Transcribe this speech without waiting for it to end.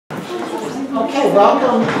Okay,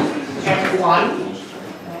 welcome everyone.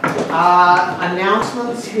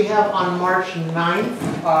 Announcements we have on March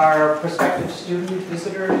 9th, our prospective student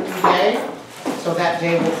visitor day. So that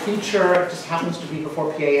day will feature, it just happens to be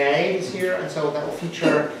before PAA this year, and so that will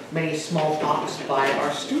feature many small talks by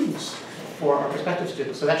our students for our prospective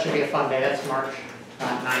students. So that should be a fun day. That's March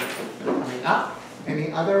 9th coming up.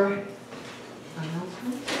 Any other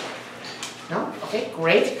announcements? No? Okay,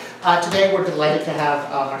 great. Today we're delighted to have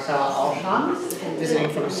Marcella Alsan visiting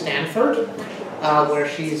from Stanford, where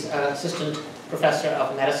she's an assistant professor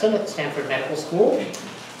of medicine at the Stanford Medical School.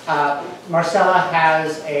 Marcella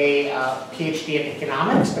has a PhD in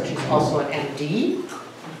economics, but she's also an MD.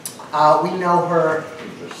 We know her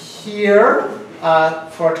here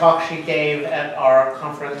for a talk she gave at our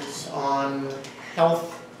conference on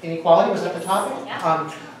health inequality. Was that the topic? Yeah.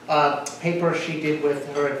 Paper she did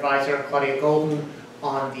with her advisor, Claudia Golden,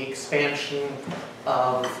 on the expansion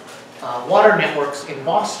of water networks in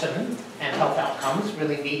Boston and health outcomes,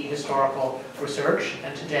 really neat historical research.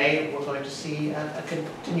 And today we're going to see a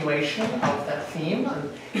continuation of that theme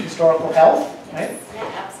on historical health, right?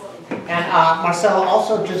 Yeah, absolutely. And Marcella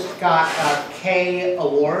also just got a K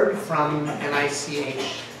award from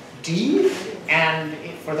NICHD. And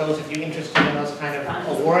for those of you interested in those kind of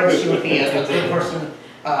awards, she would be a good person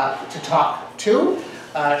to talk to.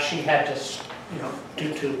 She had to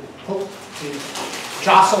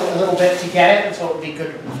jostle a little bit to get it, and so it would be a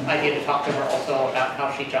good idea to talk to her also about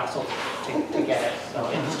how she jostled to get it. So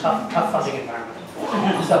it's a tough funding environment.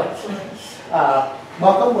 So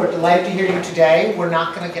welcome. We're delighted to hear you today. We're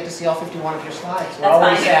not going to get to see all 51 of your slides. We're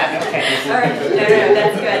always sad. Okay. All right. No,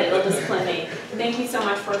 that's good. It'll discipline me. Thank you so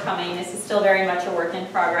much for coming. This is still very much a work in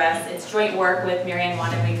progress. It's joint work with Marianne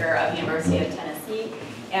Wanamaker of the University of Tennessee.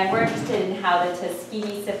 And we're interested in how the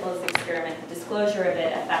Tuskegee syphilis experiment, the disclosure of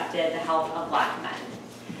it, affected the health of Black men.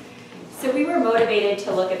 So we were motivated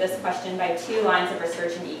to look at this question by two lines of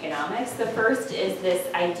research in economics. The first is this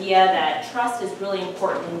idea that trust is really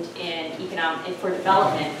important for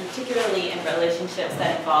development, particularly in relationships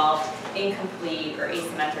that involve incomplete or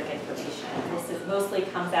asymmetric information. This mostly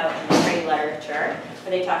comes out in the trade literature,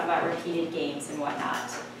 where they talk about repeated games and whatnot.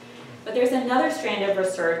 But there's another strand of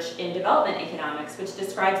research in development economics which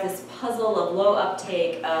describes this puzzle of low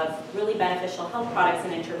uptake of really beneficial health products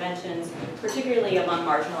and interventions, particularly among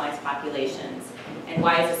marginalized populations. And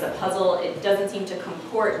why is this a puzzle? It doesn't seem to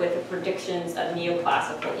comport with the predictions of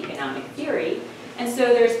neoclassical economic theory. And so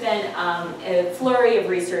there's been a flurry of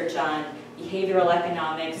research on behavioral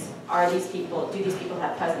economics. Do these people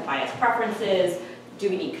have present bias preferences? Do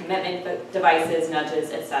we need commitment devices, nudges,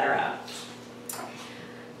 etc.?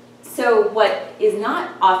 So what is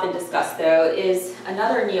not often discussed, though, is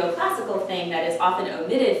another neoclassical thing that is often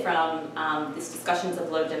omitted from these discussions of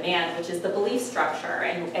low demand, which is the belief structure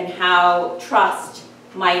and how trust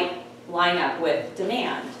might line up with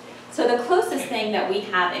demand. So the closest thing that we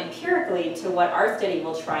have empirically to what our study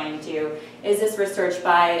will try and do is this research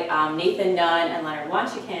by Nathan Nunn and Leonard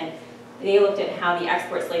Wanchikin. They looked at how the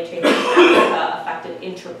export slave trade in Africa affected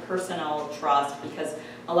interpersonal trust, because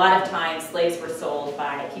a lot of times slaves were sold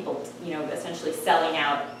by people, essentially selling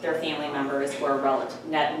out their family members or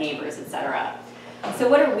neighbors, etc. So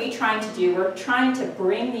what are we trying to do? We're trying to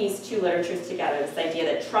bring these two literatures together, this idea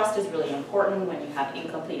that trust is really important when you have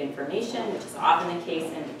incomplete information, which is often the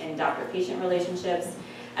case in doctor-patient relationships,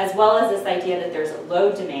 as well as this idea that there's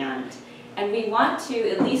low demand. And we want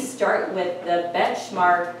to at least start with the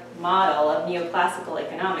benchmark model of neoclassical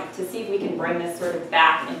economics to see if we can bring this sort of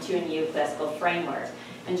back into a neoclassical framework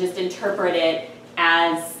and just interpret it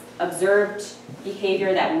as observed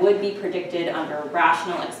behavior that would be predicted under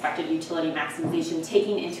rational expected utility maximization,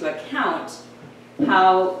 taking into account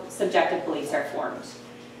how subjective beliefs are formed.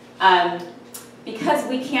 Because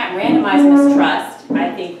we can't randomize mistrust,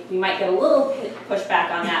 I think we might get a little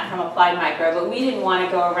pushback on that from Applied Micro, but we didn't want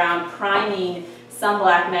to go around priming some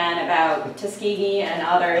Black men about Tuskegee and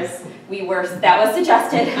others. That was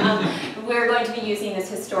suggested. We're going to be using this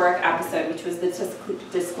historic episode, which was the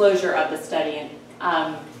disclosure of the study.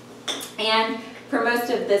 And for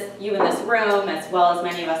most of you in this room, as well as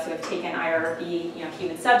many of us who have taken IRB,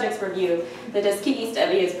 human subjects review, the Tuskegee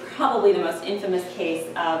study is probably the most infamous case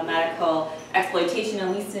of medical exploitation,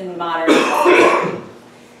 at least in modern history.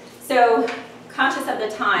 So, conscious of the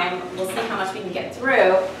time, we'll see how much we can get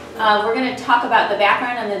through. We're going to talk about the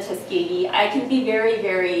background on the Tuskegee. I can be very,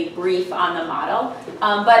 very brief on the model,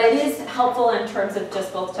 but it is helpful in terms of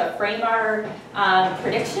just both to frame our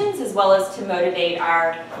predictions as well as to motivate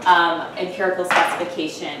our empirical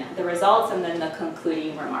specification, the results, and then the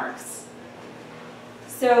concluding remarks.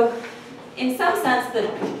 So in some sense,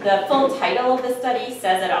 the full title of the study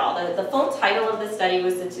says it all. The full title of the study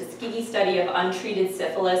was the Tuskegee study of untreated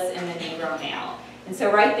syphilis in the Negro male. And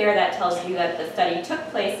so right there, that tells you that the study took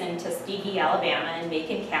place in Tuskegee, Alabama, in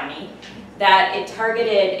Macon County, that it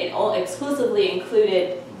targeted, it exclusively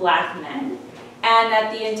included black men, and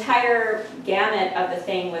that the entire gamut of the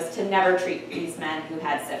thing was to never treat these men who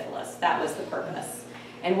had syphilis. That was the purpose.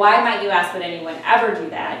 And why might you ask, would anyone ever do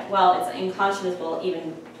that? Well, it's unconscionable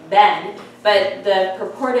even then, but the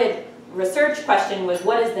purported research question was,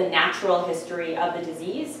 what is the natural history of the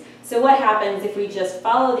disease? So what happens if we just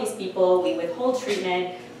follow these people, we withhold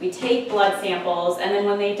treatment, we take blood samples, and then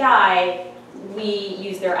when they die, we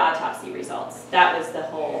use their autopsy results. That was the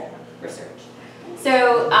whole research.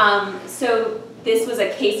 So, this was a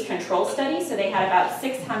case control study, so they had about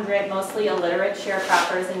 600 mostly illiterate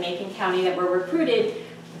sharecroppers in Macon County that were recruited,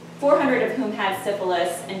 400 of whom had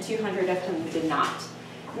syphilis and 200 of whom did not.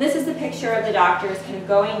 And this is the picture of the doctors kind of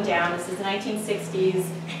going down. This is the 1960s.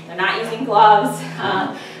 They're not using gloves,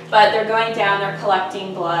 but they're going down, they're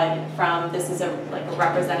collecting blood from, this is like a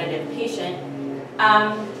representative patient.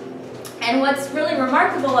 And what's really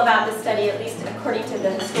remarkable about this study, at least according to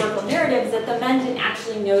the historical narrative, is that the men didn't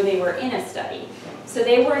actually know they were in a study. So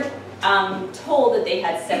they weren't told that they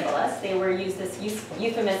had syphilis. They were used this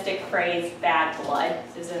euphemistic phrase, bad blood.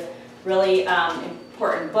 There's a really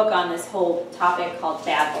important book on this whole topic called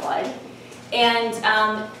Bad Blood. And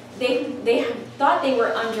they thought they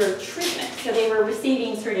were under treatment. So they were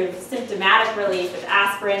receiving sort of symptomatic relief with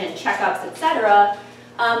aspirin and checkups, etc.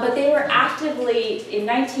 But they were actively, in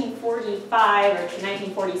 1945 or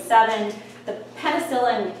 1947, the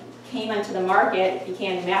penicillin came onto the market,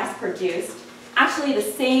 became mass-produced. Actually, the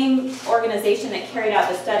same organization that carried out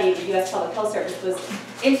the study, the U.S. Public Health Service, was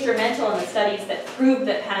instrumental in the studies that proved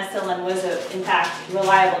that penicillin was, in fact,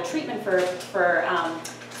 reliable treatment for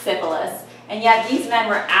syphilis. And yet, these men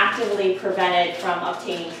were actively prevented from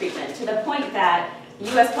obtaining treatment, to the point that the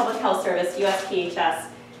U.S. Public Health Service, USPHS,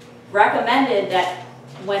 recommended that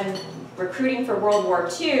when recruiting for World War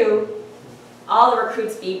II, all the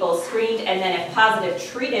recruits be both screened and then, if positive,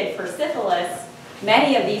 treated for syphilis.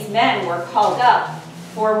 Many of these men were called up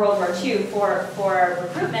for World War II for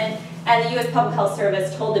recruitment, and the U.S. Public Health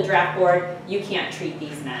Service told the draft board, you can't treat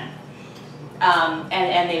these men.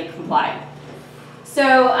 And they complied.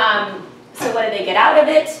 So what did they get out of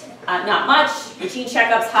it? Not much. Routine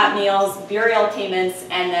checkups, hot meals, burial payments,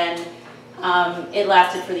 and then it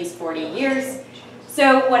lasted for these 40 years.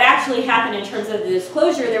 So what actually happened in terms of the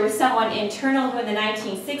disclosure, there was someone internal who in the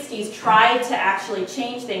 1960s tried to actually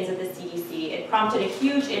change things at the CDC. It prompted a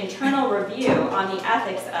huge internal review on the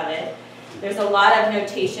ethics of it. There's a lot of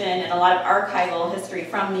notation and a lot of archival history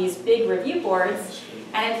from these big review boards.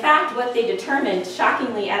 And in fact, what they determined,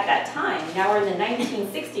 shockingly at that time, now we're in the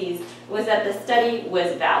 1960s, was that the study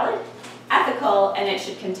was valid, ethical, and it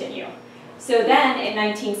should continue. So then, in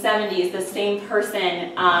 1970s, the same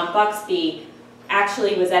person, Buxby,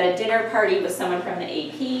 actually was at a dinner party with someone from the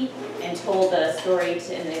AP and told the story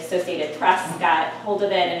in the Associated Press, got hold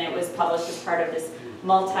of it, and it was published as part of this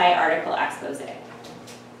multi-article expose.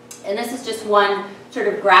 And this is just one sort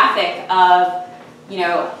of graphic of, you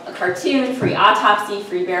know, a cartoon, free autopsy,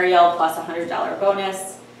 free burial, plus a $100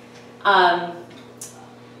 bonus.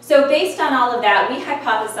 So based on all of that, we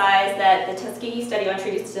hypothesized that the Tuskegee Study on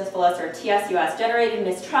Treated Syphilis, or TSUS, generated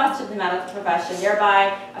mistrust of the medical profession,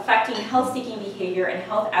 thereby affecting health-seeking behavior and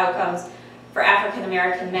health outcomes for African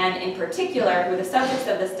American men in particular, who were the subjects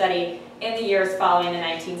of the study in the years following the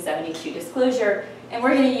 1972 disclosure. And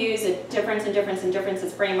we're going to use a difference in difference in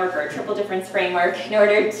differences framework, or a triple difference framework, in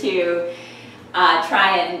order to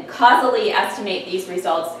try and causally estimate these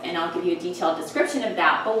results, and I'll give you a detailed description of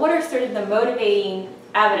that. But what are sort of the motivating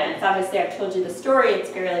evidence? Obviously, I've told you the story, it's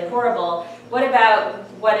fairly horrible. What about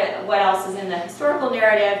what else is in the historical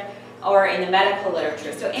narrative or in the medical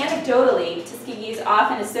literature? So anecdotally, Tuskegee is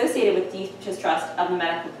often associated with deep distrust of the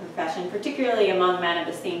medical profession, particularly among men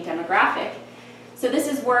of the same demographic. So this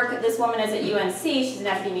is work, this woman is at UNC, she's an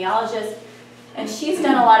epidemiologist, and she's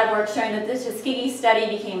done a lot of work showing that this Tuskegee study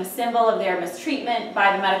became a symbol of their mistreatment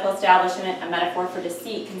by the medical establishment, a metaphor for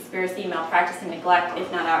deceit, conspiracy, malpractice, and neglect,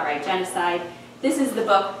 if not outright genocide. This is the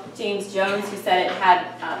book, James Jones, who said it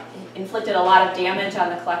had inflicted a lot of damage on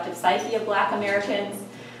the collective psyche of Black Americans.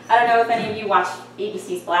 I don't know if any of you watch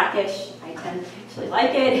ABC's Blackish. I tend to actually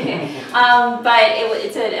like it. But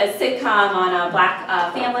it's a sitcom on a Black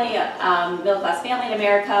family, middle-class family in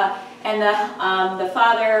America, and the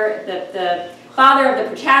father of the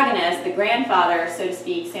protagonist, the grandfather, so to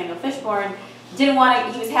speak, Samuel Fishburne, didn't want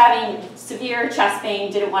to, he was having severe chest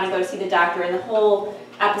pain, didn't want to go to see the doctor, and the whole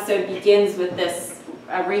episode begins with this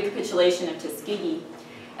a recapitulation of Tuskegee.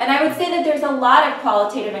 And I would say that there's a lot of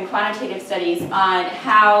qualitative and quantitative studies on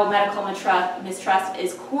how medical mistrust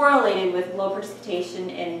is correlated with low participation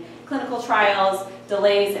in clinical trials,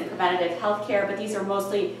 delays in preventative health care, but these are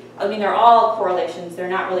mostly, I mean, they're all correlations. They're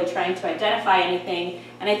not really trying to identify anything.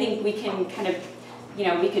 And I think we can kind of, you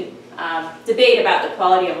know, we could debate about the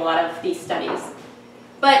quality of a lot of these studies.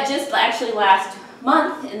 But just actually last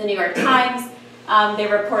month in the New York Times, they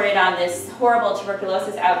reported on this horrible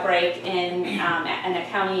tuberculosis outbreak in a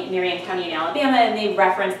county, Marion County in Alabama, and they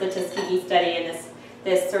referenced the Tuskegee study and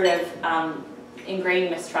this sort of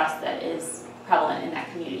ingrained mistrust that is prevalent in that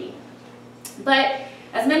community. But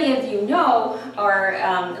as many of you know, or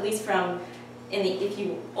at least from if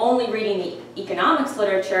you only reading the economics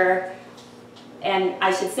literature, and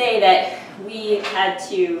I should say that we had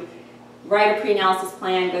to write a pre-analysis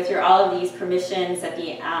plan, go through all of these permissions at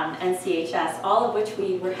the NCHS, all of which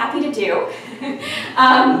we were happy to do.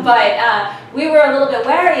 But we were a little bit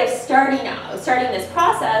wary of starting this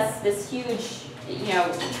process, this huge, you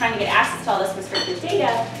know, trying to get access to all this restricted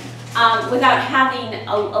data without having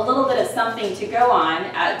a little bit of something to go on,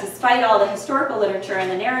 despite all the historical literature and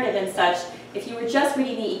the narrative and such. If you were just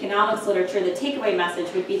reading the economics literature, the takeaway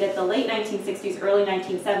message would be that the late 1960s, early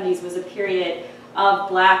 1970s was a period of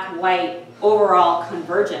black-white overall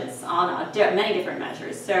convergence on many different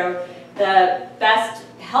measures. So the best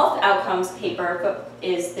health outcomes paper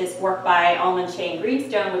is this work by Allman, Shea, and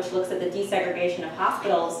Greenstone, which looks at the desegregation of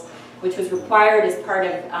hospitals, which was required as part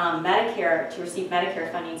of Medicare. To receive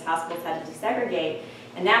Medicare funding, hospitals had to desegregate.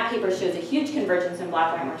 And that paper shows a huge convergence in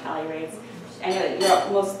black-white mortality rates. I know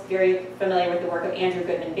you're most very familiar with the work of Andrew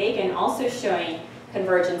Goodman-Bacon, also showing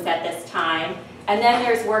convergence at this time. And then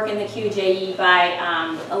there's work in the QJE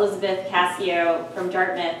by Elizabeth Cassio from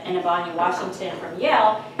Dartmouth and Abanya Washington from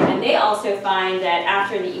Yale. And they also find that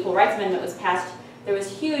after the Equal Rights Amendment was passed, there was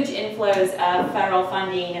huge inflows of federal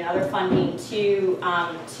funding and other funding to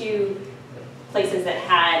places that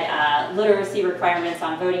had literacy requirements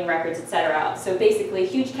on voting records, et cetera. So basically,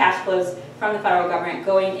 huge cash flows from the federal government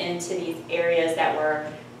going into these areas that were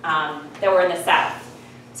in the South.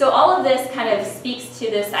 So all of this kind of speaks to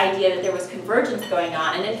this idea that there was convergence going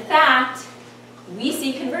on, and in fact, we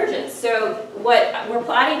see convergence. So what we're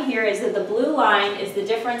plotting here is that the blue line is the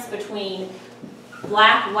difference between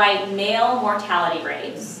black-white male mortality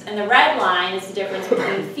rates, and the red line is the difference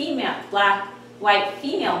between black-white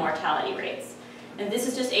female mortality rates. And this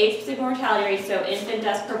is just age-specific mortality rates, so infant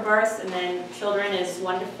deaths per birth, and then children is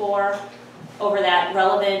 1 to 4 over that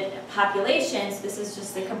relevant population. So this is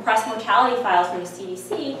just the compressed mortality files from the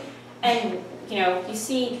CDC, and you know, you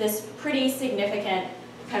see this pretty significant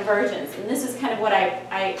convergence. And this is kind of what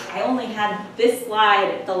I only had this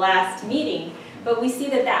slide at the last meeting, but we see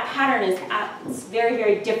that that pattern is very,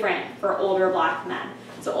 very different for older black men.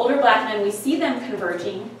 So older black men, we see them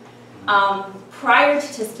converging prior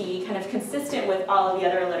to Tuskegee, kind of consistent with all of the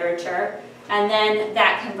other literature, and then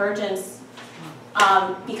that convergence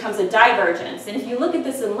becomes a divergence. And if you look at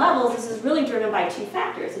this in levels, this is really driven by two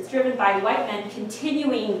factors. It's driven by white men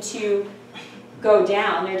continuing to go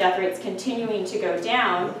down, their death rates continuing to go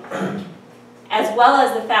down, as well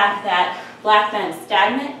as the fact that black men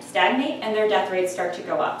stagnate and their death rates start to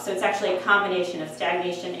go up. So it's actually a combination of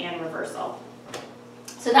stagnation and reversal.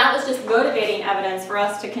 So that was just motivating evidence for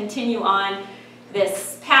us to continue on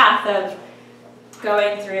this path of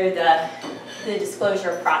going through the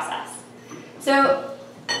disclosure process. So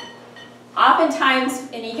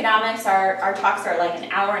oftentimes in economics, our talks are like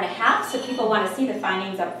an hour and a half, so people want to see the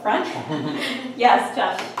findings up front. Yes,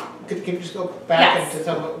 Josh? Can you just go back into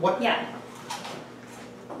some of what? Yeah.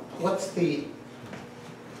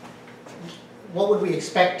 What would we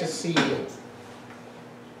expect to see?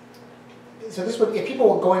 So this would, if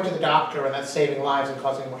people were going to the doctor and that's saving lives and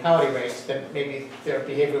causing mortality rates, then maybe their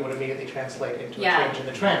behavior would immediately translate into a change in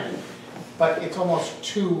the trend. But it's almost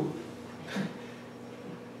too,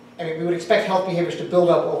 I mean, we would expect health behaviors to build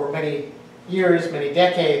up over many years, many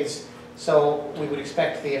decades, so we would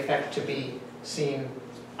expect the effect to be seen,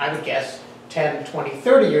 I would guess, 10, 20,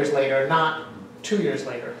 30 years later, not 2 years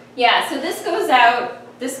later. Yeah, so this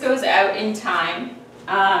goes out in time.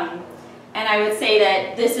 And I would say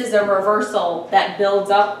that this is a reversal that builds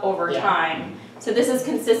up over time. So this is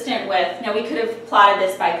consistent with, now we could have plotted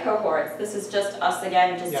this by cohorts. This is just us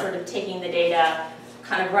again, just sort of taking the data,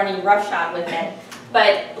 kind of running roughshod with it.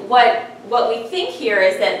 But what we think here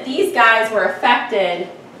is that these guys were affected,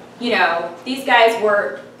 you know, these guys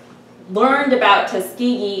learned about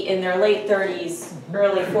Tuskegee in their late 30s,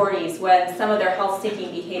 early 40s, when some of their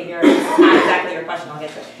health-seeking behavior, it's not exactly your question, I'll get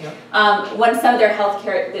to it. When some of their health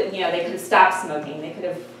care, you know, they could have stopped smoking, they could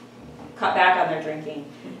have cut back on their drinking,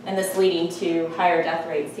 and this leading to higher death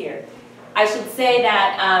rates here. I should say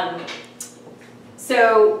that,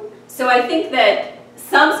 so I think that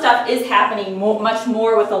some stuff is happening much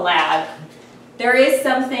more with the lab. There is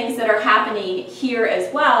some things that are happening here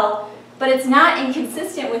as well, but it's not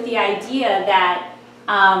inconsistent with the idea that,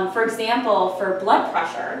 for example, for blood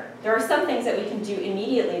pressure, there are some things that we can do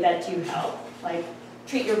immediately that do help, like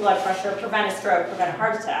treat your blood pressure, prevent a stroke, prevent a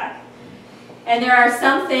heart attack. And there are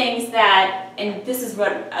some things that, and this is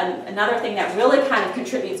what another thing that really kind of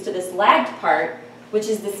contributes to this lagged part, which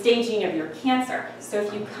is the staging of your cancer. So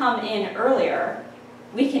if you come in earlier,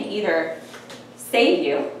 we can either save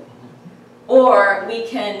you, or we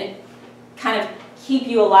can kind of keep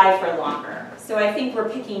you alive for longer. So I think we're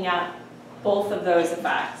picking up both of those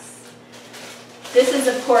effects. This is,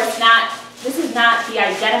 of course, this is not the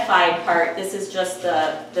identified part, this is just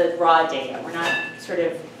the raw data. We're not sort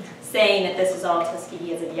of saying that this is all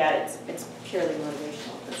Tuskegee as of yet, it's purely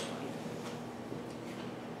motivational at this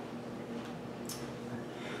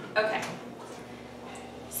point. Okay.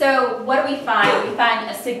 So what do we find? We find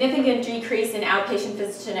a significant decrease in outpatient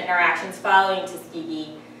physician interactions following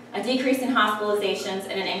Tuskegee, a decrease in hospitalizations,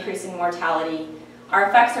 and an increase in mortality. Our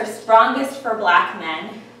effects are strongest for Black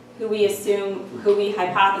men, who we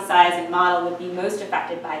hypothesize and model would be most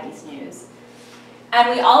affected by these news. And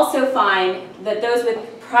we also find that those with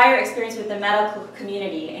prior experience with the medical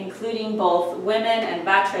community, including both women and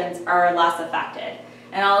veterans, are less affected.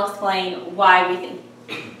 And I'll explain why we think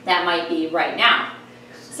that might be right now.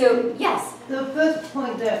 So, yes? The first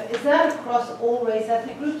point there, is that across all race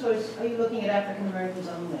ethnic groups, or are you looking at African Americans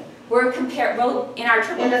only? We're comparing, well, in our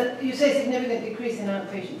triple... You say significant decrease in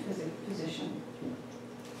outpatient physician,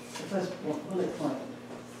 the first bullet point.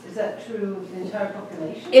 Is that true of the entire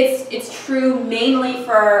population? It's true mainly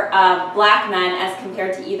for Black men as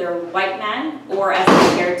compared to either white men or as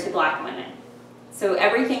compared to Black women. So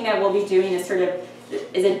everything that we'll be doing is sort of,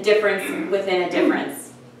 is a difference within a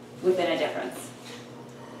difference within a difference.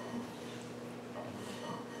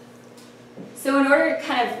 So in order to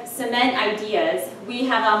kind of cement ideas, we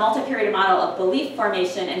have a multivariate model of belief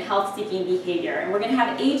formation and health-seeking behavior. And we're going to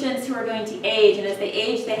have agents who are going to age, and as they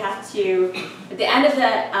age, they have to, at the end of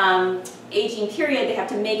the aging period, they have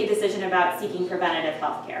to make a decision about seeking preventative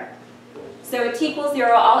health care. So at T =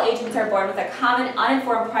 0, all agents are born with a common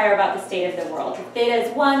uninformed prior about the state of the world. If theta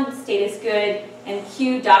is 1, state is good, and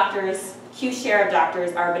Q share of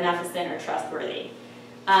doctors are beneficent or trustworthy.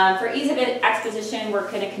 For ease of exposition, we're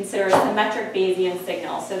going to consider a symmetric Bayesian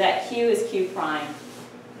signal, so that Q is Q prime.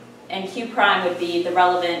 And Q prime would be the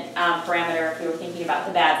relevant parameter if we were thinking about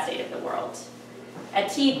the bad state of the world. At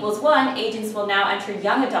T = 1, agents will now enter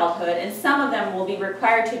young adulthood, and some of them will be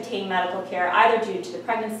required to obtain medical care either due to the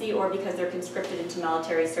pregnancy or because they're conscripted into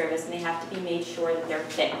military service and they have to be made sure that they're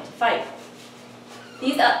fit to fight.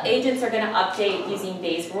 These agents are going to update using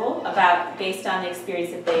Bayes' rule based on the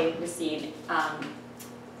experience that they received.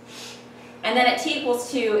 And then at T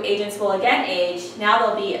 = 2, agents will again age. Now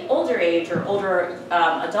they'll be older age or older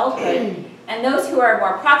adulthood. And those who are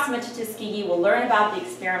more proximate to Tuskegee will learn about the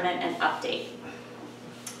experiment and update.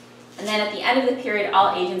 And then at the end of the period,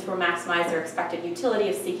 all agents will maximize their expected utility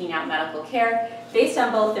of seeking out medical care based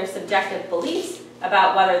on both their subjective beliefs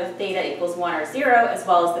about whether the theta = 1 or 0, as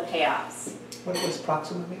well as the payoffs. What does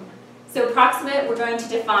proximate mean? So proximate, we're going to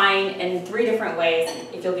define in 3 different ways.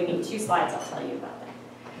 If you'll give me 2 slides, I'll tell you about that.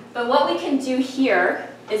 But what we can do here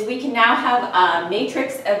is we can now have a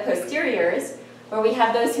matrix of posteriors where we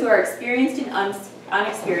have those who are experienced and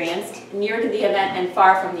unexperienced, near to the event and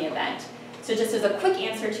far from the event. So just as a quick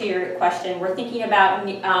answer to your question, we're thinking about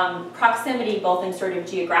proximity both in sort of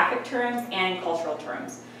geographic terms and in cultural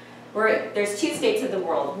terms. There's 2 states of the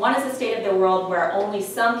world. One is a state of the world where only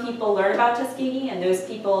some people learn about Tuskegee, and those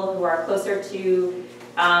people who are closer to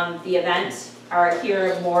the event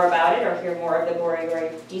hear more about it or hear more of the gory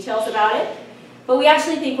details about it. But we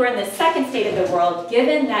actually think we're in the second state of the world,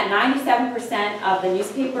 given that 97% of the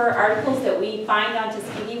newspaper articles that we find on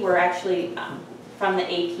Tuskegee were actually from the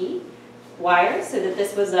AP wire, so that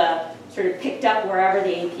this was sort of picked up wherever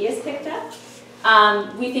the AP is picked up.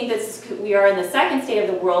 We think we are in the second state of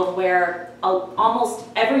the world where almost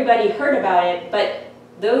everybody heard about it, but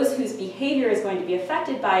those whose behavior is going to be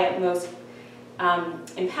affected by it most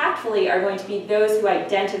impactfully are going to be those who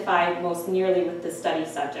identify most nearly with the study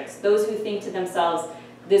subjects, those who think to themselves,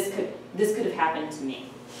 this could have happened to me.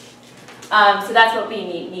 So that's what we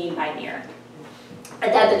mean by near.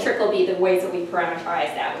 And then the trick will be the ways that we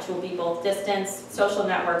parameterize that, which will be both distance, social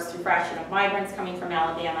networks through fraction of migrants coming from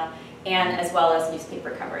Alabama, and as well as newspaper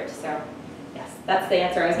coverage. So yes, that's the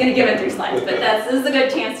answer. I was going to give it 3 slides, but this is a good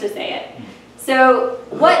chance to say it. So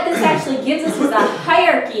what this actually gives us is a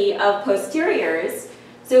hierarchy of posteriors.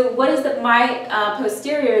 So what is my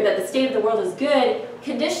posterior that the state of the world is good,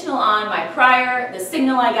 conditional on my prior, the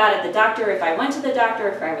signal I got at the doctor if I went to the doctor,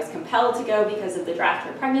 if I was compelled to go because of the draft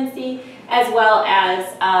or pregnancy, as well as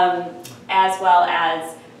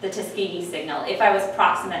the Tuskegee signal, if I was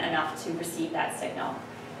proximate enough to receive that signal.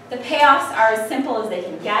 The payoffs are as simple as they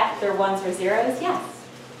can get. They're ones or zeros, yes.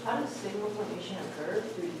 How does signal formation occur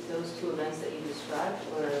through those two events that you described,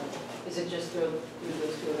 or is it just through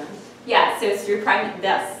those two events? Yeah, so it's through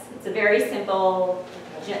this. It's a very simple,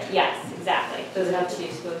 yes, exactly. So they have to be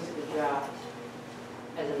exposed to the draft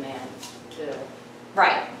as a man to...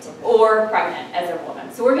 Right, or pregnant as a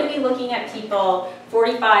woman. So we're going to be looking at people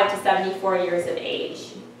 45 to 74 years of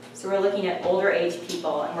age. So we're looking at older age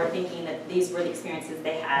people, and we're thinking that these were the experiences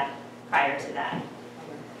they had prior to that.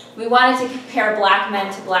 We wanted to compare black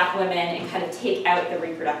men to black women and kind of take out the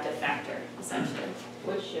reproductive factor, essentially.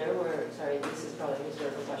 What share were, sorry, this is probably a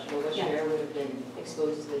historical question, but what share would have been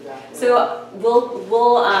exposed to the draft? So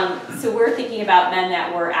so we're thinking about men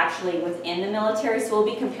that were actually within the military, so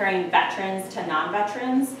we'll be comparing veterans to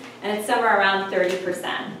non-veterans, and it's somewhere around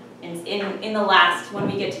 30%. In the last, when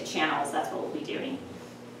we get to channels, that's what we'll be doing.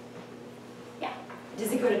 Yeah.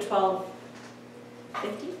 Does it go to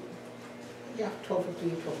 1250? Yeah,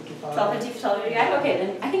 1250, 1255. 1250, 1255, okay,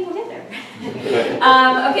 then I think we'll get there.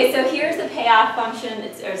 Okay, so here's the payoff function.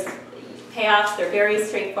 Payoffs, they're very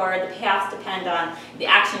straightforward. The payoffs depend on the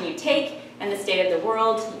action you take and the state of the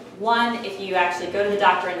world. 1, if you actually go to the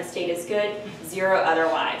doctor and the state is good. 0,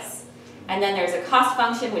 otherwise. And then there's a cost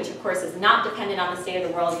function, which of course is not dependent on the state of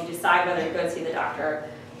the world. You decide whether to go see the doctor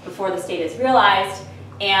before the state is realized.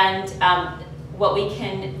 And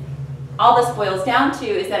all this boils down to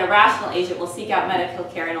is that a rational agent will seek out medical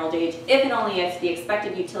care in old age if and only if the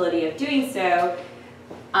expected utility of doing so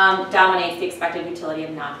dominates the expected utility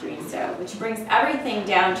of not doing so, which brings everything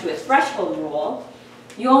down to a threshold rule.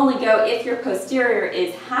 You only go if your posterior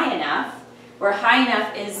is high enough, where high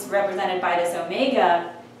enough is represented by this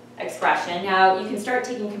omega expression. Now, you can start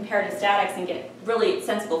taking comparative statics and get really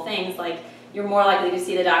sensible things like you're more likely to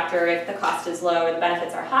see the doctor if the cost is low or the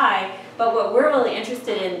benefits are high. But what we're really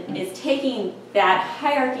interested in is taking that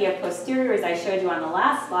hierarchy of posteriors I showed you on the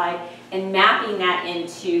last slide and mapping that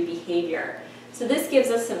into behavior. So this gives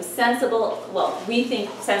us some sensible, well, we think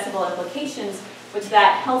sensible implications, which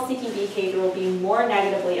that health-seeking behavior will be more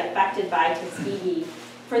negatively affected by Tuskegee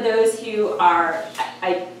for those who are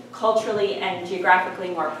culturally and geographically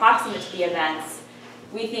more proximate to the events.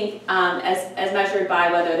 We think as measured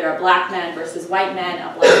by whether there are black men versus white men,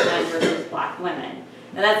 black men versus black women.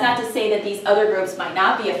 Now that's not to say that these other groups might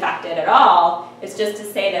not be affected at all. It's just to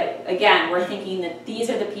say that, again, we're thinking that these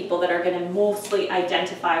are the people that are going to mostly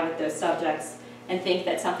identify with those subjects and think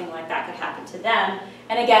that something like that could happen to them.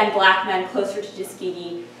 And again, black men closer to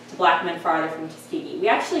Tuskegee to black men farther from Tuskegee. We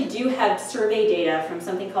actually do have survey data from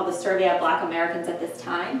something called the Survey of Black Americans at this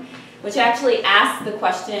time, which actually asks the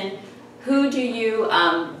question, who do you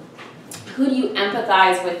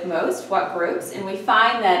empathize with most, what groups? And we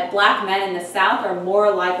find that black men in the South are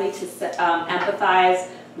more likely to empathize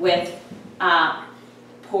with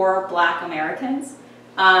poor black Americans,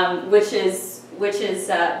 which is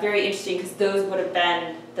very interesting because those would have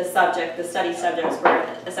been the study subjects were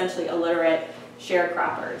essentially illiterate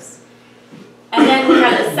sharecroppers. And then we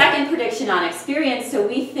have a second prediction on experience, so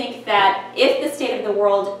we think that if the state of the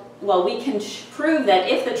world, well, we can prove that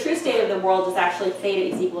if the true state of the world is actually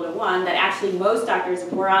theta is equal to 1, that actually most doctors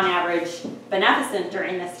were on average beneficent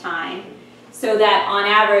during this time, so that on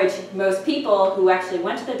average most people who actually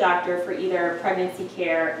went to the doctor for either pregnancy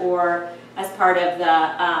care or as part of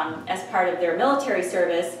their military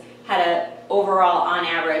service had an overall on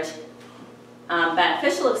average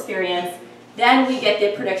beneficial experience. Then we get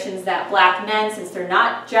the predictions that black men, since they're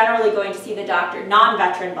not generally going to see the doctor,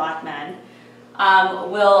 non-veteran black men,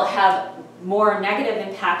 will have more negative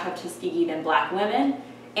impact of Tuskegee than black women,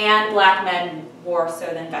 and black men more so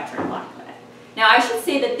than veteran black women. Now I should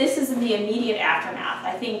say that this is in the immediate aftermath.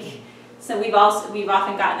 I think, so we've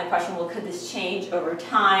often gotten the question, well, could this change over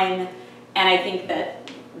time? And I think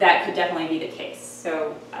that that could definitely be the case.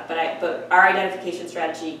 So, but our identification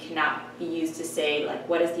strategy cannot be used to say, like,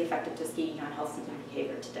 what is the effect of Tuskegee on health-seeking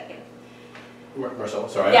behavior today? Marcella,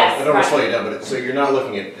 sorry, yes, I don't want to slow you down, but so you're not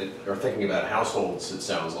looking at or thinking about households, it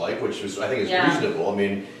sounds like, which I think is reasonable. I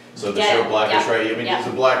mean, so the show Blackish, right? I mean, it's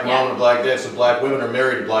a black mom and a black dad, so black women are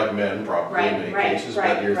married to black men, probably in many cases,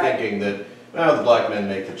 but you're thinking that, well, the black men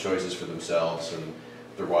make the choices for themselves and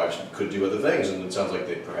their wives could do other things, and it sounds like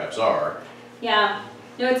they perhaps are. Yeah.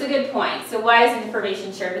 No, it's a good point. So why is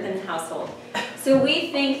information shared within the household? So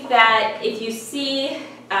we think that if you see,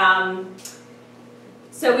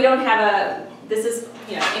 so we don't have a, this is,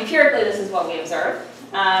 empirically this is what we observe.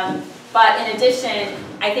 But in addition,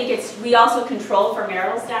 I think we also control for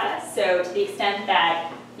marital status. So to the extent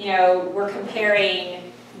that, we're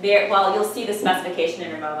comparing, well, you'll see the specification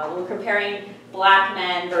in a moment. We're comparing black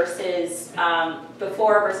men versus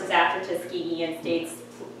before versus after Tuskegee in states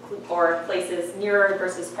or places nearer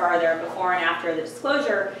versus farther, before and after the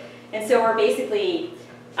disclosure. And so we're basically,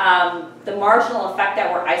 the marginal effect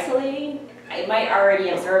that we're isolating, it might already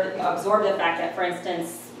absorb the fact that, for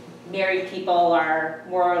instance, married people are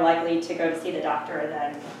more likely to go to see the doctor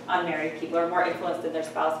than unmarried people, or more influenced than their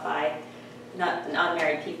spouse by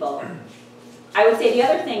unmarried people. I would say the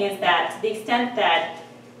other thing is that to the extent that,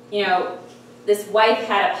 this wife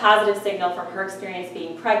had a positive signal from her experience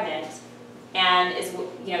being pregnant and is,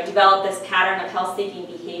 developed this pattern of health-seeking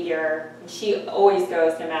behavior, and she always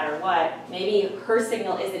goes no matter what, maybe her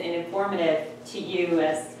signal isn't informative to you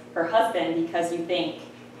as her husband because you think,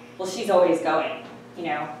 well, she's always going,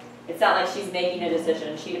 It's not like she's making a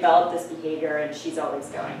decision. She developed this behavior and she's always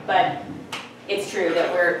going. But it's true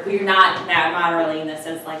that we're not modeling this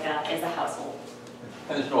as as a household.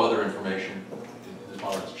 And there's no other information in this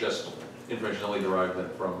model. It's just information only derived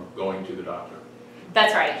from going to the doctor.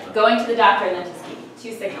 That's right. So. Going to the doctor and then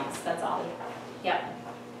Tuskegee. 2 signals. That's all. Yep.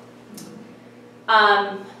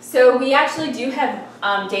 So we actually do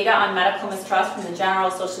have data on medical mistrust from the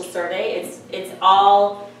General Social Survey. It's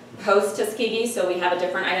all post-Tuskegee, so we have a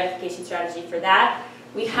different identification strategy for that.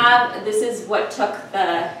 We have, this is what took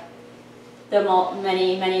the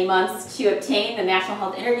many months to obtain, the National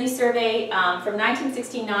Health Interview Survey. From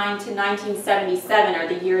 1969 to 1977 are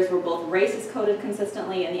the years where both race is coded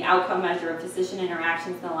consistently and the outcome measure of physician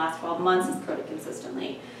interactions in the last 12 months is coded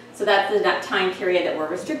consistently. So that's the time period that we're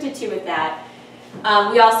restricted to with that.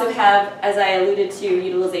 We also have, as I alluded to,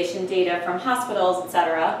 utilization data from hospitals,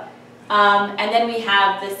 etc. And then we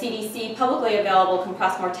have the CDC publicly available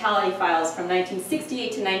compressed mortality files from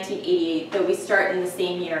 1968 to 1988, though we start in the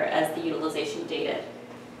same year as the utilization data.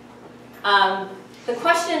 The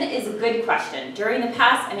question is a good question. During the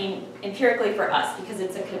past, empirically for us, because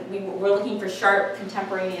we're looking for sharp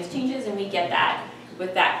contemporaneous changes, and we get that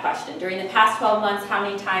with that question. During the past 12 months, how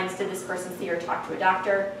many times did this person see or talk to a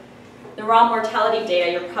doctor? The raw mortality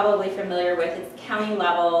data you're probably familiar with. It's county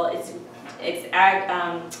level. It's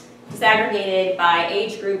disaggregated by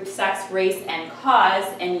age group, sex, race, and cause,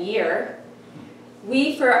 and year.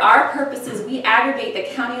 For our purposes, we aggregate the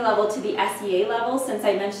county level to the SEA level. Since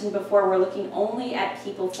I mentioned before, we're looking only at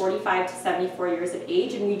people 45 to 74 years of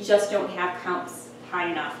age, and we just don't have counts high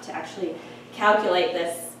enough to actually calculate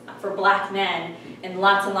this for black men in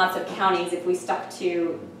lots and lots of counties if we stuck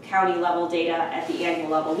to county level data at the annual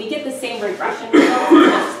level. We get the same regression results,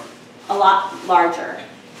 just a lot larger.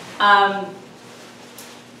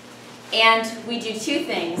 And we do 2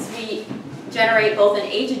 things. We generate both an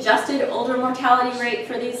age-adjusted older mortality rate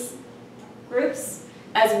for these groups,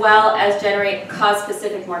 as well as generate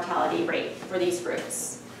cause-specific mortality rate for these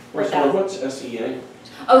groups. What's SEA?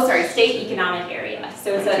 Oh, sorry, state economic area.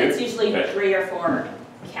 So it's usually 3 or 4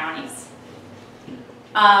 counties.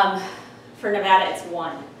 For Nevada, it's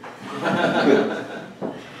 1.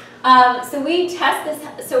 So we test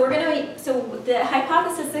this, so the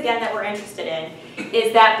hypothesis again that we're interested in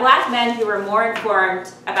is that black men who were more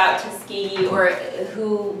informed about Tuskegee or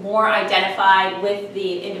who more identified with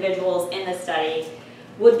the individuals in the study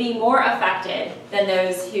would be more affected than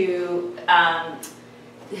those who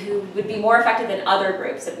would be more affected than other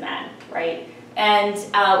groups of men, right? And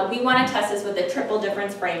we want to test this with the triple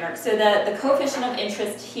difference framework. So the coefficient of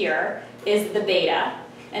interest here is the beta,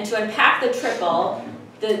 and to unpack the triple,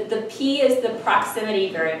 the P is the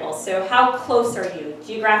proximity variable. So how close are you,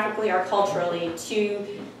 geographically or culturally, to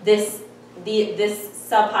this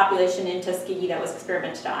subpopulation in Tuskegee that was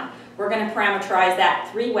experimented on? We're going to parameterize that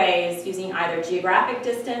 3 ways using either geographic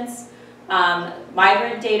distance,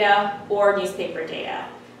 migrant data, or newspaper data.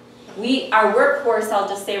 Our workhorse, I'll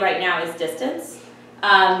just say right now, is distance,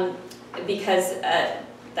 because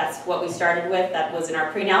that's what we started with. That was in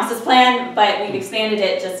our pre-analysis plan, but we've expanded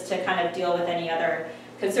it just to kind of deal with any other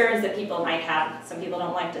concerns that people might have. Some people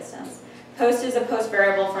don't like distance. Post is a post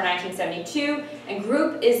variable for 1972, and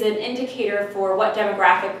group is an indicator for what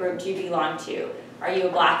demographic group do you belong to. Are you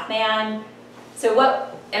a black man? So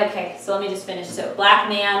okay, so let me just finish. So black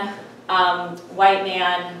man, white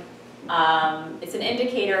man, it's an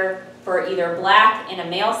indicator for either black in a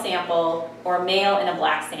male sample or male in a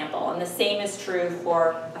black sample, and the same is true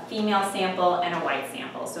for a female sample and a white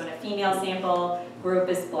sample. So in a female sample, group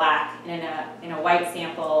is black, and in a white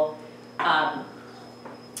sample,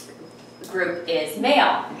 group is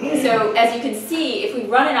male. So as you can see, if we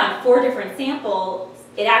run it on 4 different samples,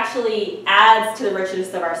 it actually adds to the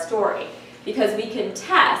richness of our story, because we can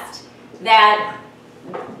test that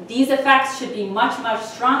these effects should be much, much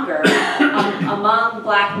stronger among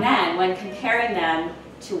black men when comparing them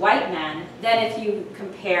to white men than if you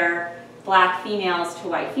compare black females to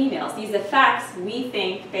white females. These effects, we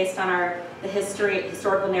think, based on the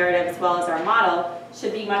historical narrative as well as our model,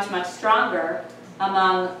 should be much, much stronger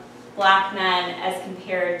among black men as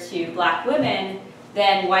compared to black women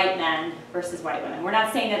than white men versus white women. We're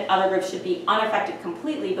not saying that other groups should be unaffected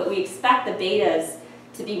completely, but we expect the betas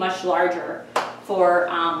to be much larger for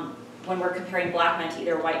when we're comparing black men to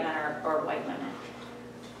either white men or white women,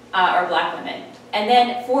 or black women. And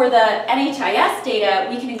then for the NHIS data,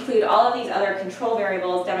 we can include all of these other control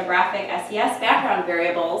variables, demographic, SES, background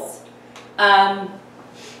variables.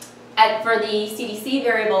 For the CDC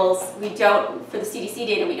variables, for the CDC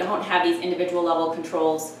data, we don't have these individual level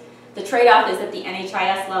controls. The trade-off is that the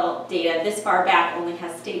NHIS level data this far back only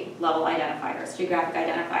has state level identifiers, geographic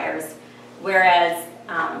identifiers, whereas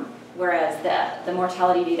the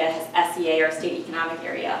mortality data has SEA, or state economic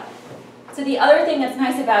area. So the other thing that's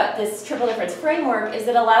nice about this triple difference framework is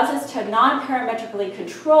it allows us to non-parametrically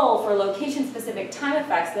control for location-specific time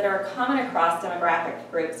effects that are common across demographic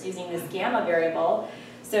groups using this gamma variable.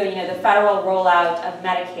 So, the federal rollout of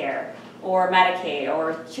Medicare or Medicaid,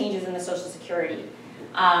 or changes in the Social Security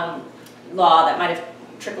law that might have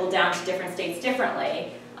trickled down to different states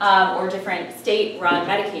differently, or different state-run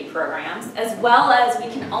Medicaid programs, as well as we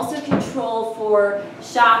can also control for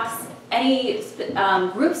shocks, any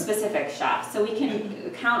group-specific shocks. So we can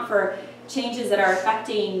account for changes that are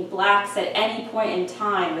affecting blacks at any point in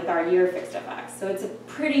time with our year fixed effects. So it's a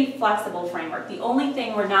pretty flexible framework. The only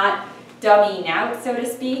thing we're not dummying out, so to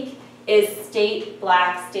speak, is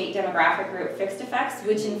black state demographic group fixed effects,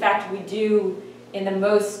 which in fact we do in the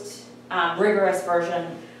most rigorous version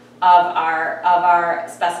of our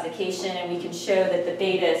specification, and we can show that the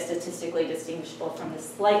beta is statistically distinguishable from the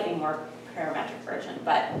slightly more parametric version.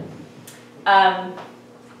 But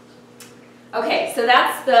okay, so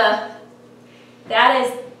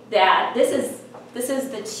this is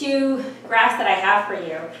the 2 graphs that I have for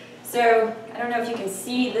you. So I don't know if you can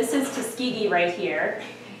see, this is Tuskegee right here.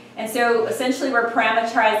 And so essentially we're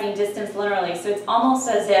parameterizing distance linearly. So it's almost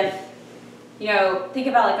as if, think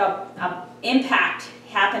about like a impact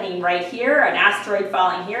happening right here, an asteroid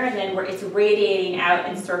falling here, and then it's radiating out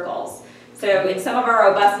in circles. So in some of our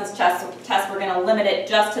robustness tests, we're going to limit it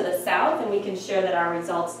just to the south, and we can show that our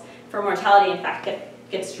results for mortality, in fact,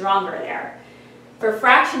 get stronger there. For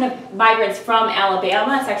fraction of migrants from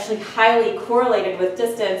Alabama, it's actually highly correlated with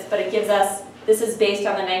distance, but it gives us, this is based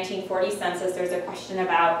on the 1940 census. There's a question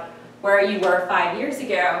about where you were 5 years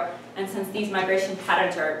ago, and since these migration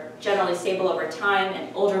patterns are generally stable over time,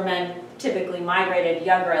 and older men typically migrated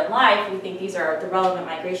younger in life, we think these are the relevant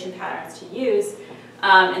migration patterns to use.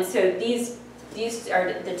 And so these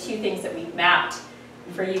are the 2 things that we've mapped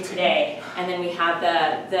for you today, and then we have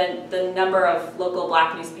the number of local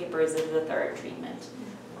black newspapers as the 3rd treatment.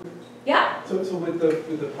 Yeah? So with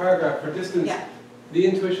the paragraph for distance, yeah. The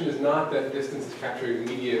intuition is not that distance is capturing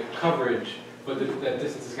immediate coverage, but that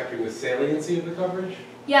distance is capturing the saliency of the coverage?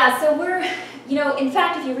 Yeah, so we're, in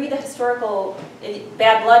fact, if you read the historical,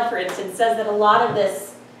 Bad Blood, for instance, says that a lot of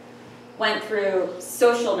this went through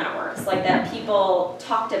social networks, like that people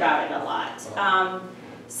talked about it a lot.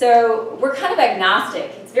 So we're kind of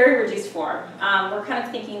agnostic. It's very reduced form. We're kind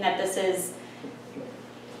of thinking that this is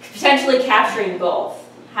potentially capturing both,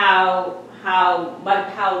 how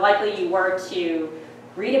likely you were to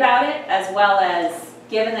read about it, as well as,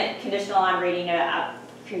 given that conditional on hearing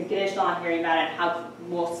about it,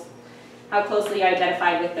 how closely you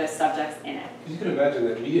identified with those subjects in it. You can imagine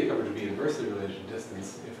that media coverage would be inversely related to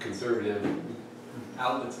distance if conservative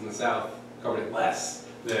outlets in the South covered it less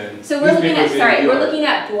than. So we're looking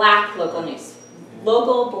at black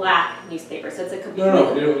local black newspapers. So it's a complete.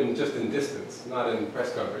 No, just in distance, not in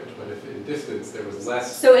press coverage, but if in distance there was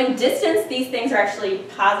less. So in distance, these things are actually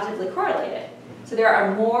positively correlated. So there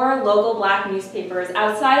are more local black newspapers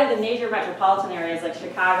outside of the major metropolitan areas like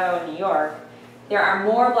Chicago and New York. There are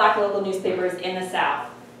more black local newspapers in the South.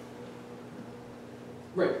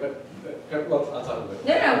 Right, but well, I'll talk about it.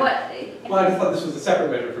 No, what? Well, I just thought this was a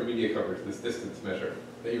separate measure for media coverage, this distance measure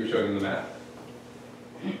that you were showing in the map.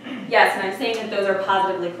 Yes, and I'm saying that those are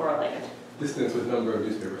positively correlated. Distance with number of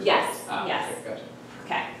newspapers? Yes, yes. yes. Okay, gotcha.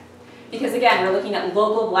 Okay. Because again, we're looking at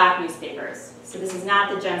local black newspapers. So this is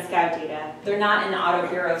not the Gen Scout data. They're not in the Audit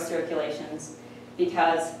Bureau circulations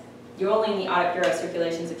because you're only in the Audit Bureau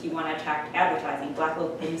circulations if you want to attract advertising. Black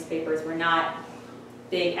local newspapers were not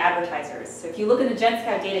big advertisers. So if you look at the Gen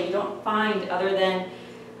Scout data, you don't find, other than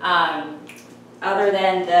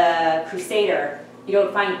the Crusader, you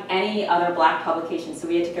don't find any other black publications. So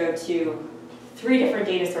we had to go to 3 different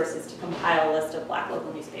data sources to compile a list of black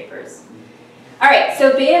local newspapers. All right,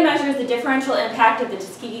 so beta measures the differential impact of the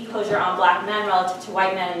Tuskegee closure on black men relative to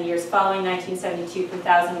white men in the years following 1972 per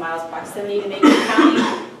 1,000 miles proximity to Macon County,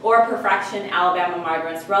 or per fraction Alabama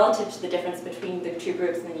migrants relative to the difference between the 2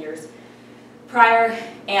 groups in the years prior.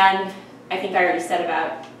 And I think I already said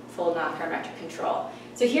about full non-parametric control.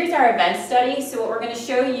 So here's our event study. So what we're going to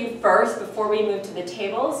show you first, before we move to the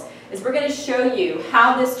tables, is we're going to show you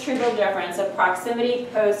how this trivial difference of proximity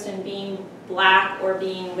post and being black or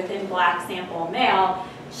being within black sample male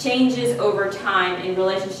changes over time in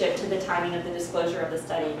relationship to the timing of the disclosure of the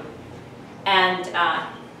study. And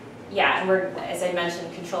yeah, and we're, as I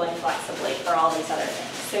mentioned, controlling flexibly for all these other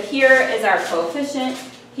things. So here is our coefficient,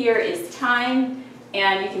 here is time,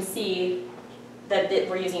 and you can see that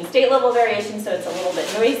we're using state level variation, so it's a little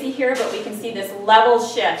bit noisy here, but we can see this level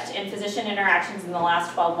shift in physician interactions in the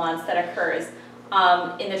last 12 months that occurs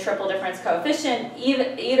in the triple difference coefficient,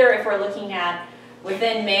 either if we're looking at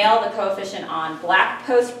within male, the coefficient on black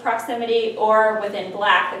post proximity, or within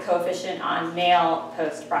black, the coefficient on male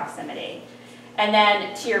post proximity. And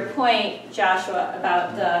then to your point, Joshua,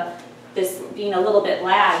 about this being a little bit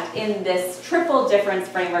lagged in this triple difference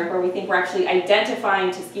framework where we think we're actually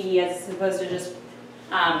identifying Tuskegee as opposed to just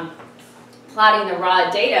plotting the raw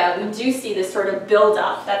data, we do see this sort of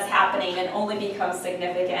buildup that's happening and only becomes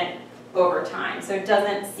significant over time. So it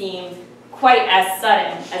doesn't seem quite as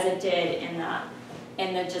sudden as it did in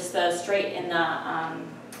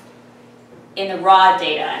the raw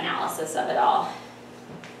data analysis of it all.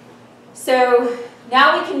 So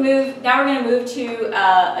now we're going to move to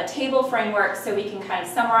a table framework so we can kind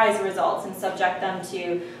of summarize the results and subject them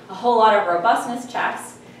to a whole lot of robustness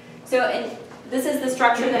checks. So this is the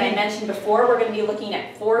structure that I mentioned before. We're going to be looking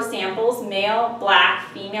at 4 samples, male, black,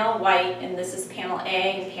 female, white, and this is panel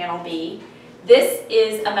A and panel B. This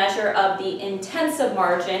is a measure of the intensive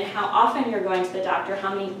margin, how often you're going to the doctor,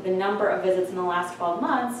 the number of visits in the last 12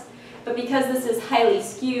 months. But because this is highly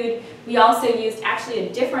skewed, we also used actually a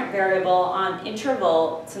different variable on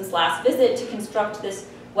interval since last visit to construct this,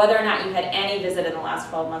 whether or not you had any visit in the last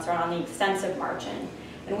 12 months or on the extensive margin.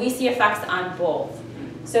 And we see effects on both.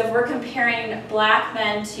 So if we're comparing black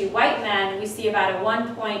men to white men, we see about a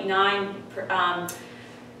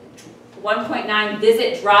 1.9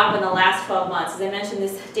 visit drop in the last 12 months. As I mentioned,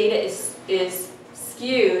 this data is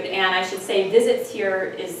skewed, and I should say visits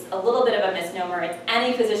here is a little bit of a misnomer. It's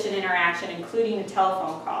any physician interaction, including a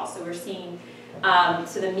telephone call. So we're seeing,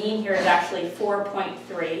 so the mean here is actually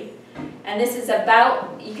 4.3. And this is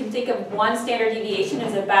about, you can think of one standard deviation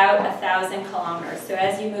as about 1,000 kilometers. So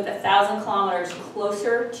as you move 1,000 kilometers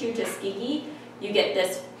closer to Tuskegee, you get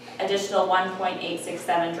this additional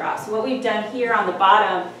 1.867 drop. So what we've done here on the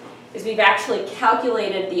bottom is we've actually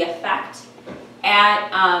calculated the effect at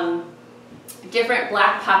different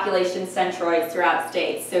black population centroids throughout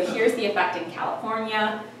states. So here's the effect in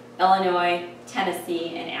California, Illinois,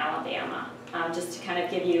 Tennessee, and Alabama, just to kind of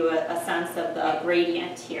give you a sense of the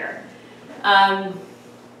gradient here.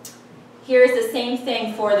 Here's the same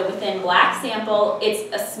thing for the within black sample.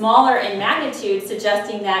 It's a smaller in magnitude,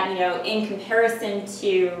 suggesting that, you know, in comparison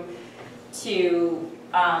to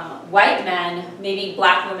white men, maybe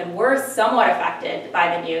black women were somewhat affected by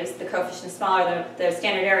the news. The coefficient is smaller, the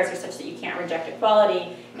standard errors are such that you can't reject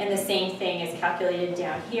equality, and the same thing is calculated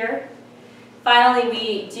down here. Finally,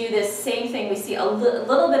 we do this same thing. We see a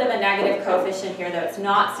little bit of a negative coefficient here, though it's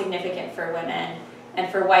not significant for women. And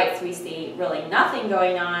for whites, we see really nothing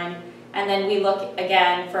going on. And then we look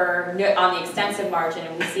again on the extensive margin,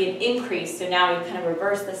 and we see an increase. So now we kind of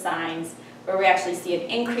reverse the signs, where we actually see an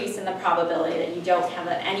increase in the probability that you don't have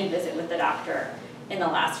any visit with the doctor in the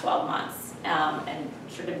last 12 months. And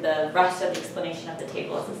sort of the rest of the explanation of the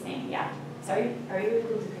table is the same. Yeah. Sorry? Are you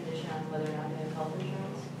able to condition on whether or not they have health insurance?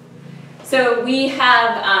 So we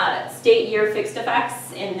have state year fixed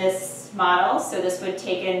effects in this model. So this would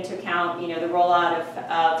take into account, you know, the rollout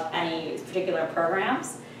of any particular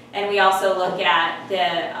programs. And we also look at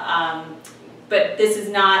the, but this is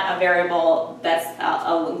not a variable that's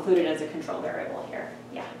included as a control variable here.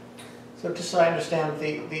 Yeah. So just so I understand,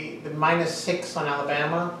 the -6 on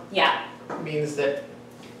Alabama, yeah, means that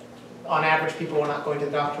on average people were not going to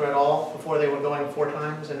the doctor at all. Before they were going 4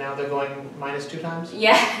 times, and now they're going -2 times?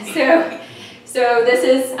 Yeah, so this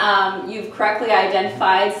is, you've correctly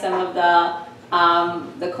identified some of the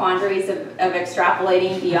the quandaries of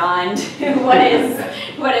extrapolating beyond what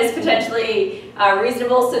is potentially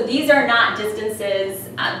reasonable. So these are not distances.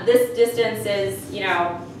 This distance is, you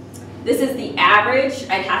know, this is the average.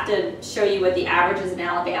 I'd have to show you what the average is in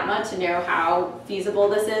Alabama to know how feasible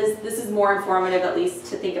this is. This is more informative, at least,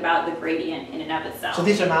 to think about the gradient in and of itself. So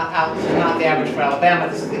these are not the average for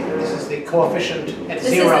Alabama. This is the coefficient at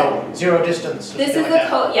zero distance. This is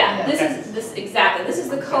the exactly. This is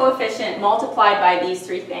the coefficient multiplied by these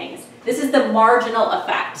three things. This is the marginal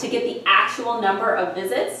effect. To get the actual number of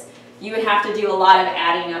visits, you would have to do a lot of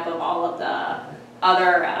adding up of all of the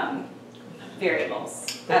other variables.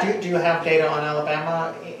 But do you have data on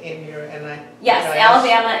Alabama in your NI? Yes,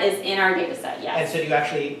 Alabama is in our data set, yes. And so do you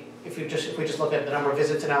actually, if we just look at the number of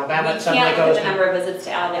visits in Alabama, we can't look at the number of visits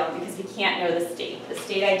to Alabama because we can't know the state. The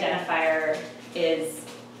state identifier is,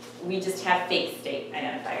 we just have fake state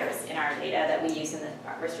identifiers in our data that we use in the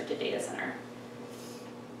restricted data center.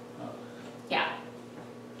 Yeah.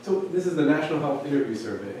 So this is the National Health Interview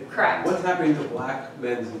Survey. Correct. What's happening to black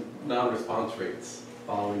men's non-response rates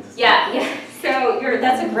following this? Yeah. So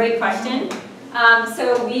that's a great question.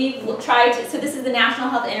 So we've tried to, so this is the National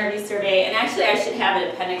Health Interview Survey, and actually I should have an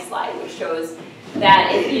appendix slide which shows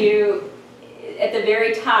that if you, at the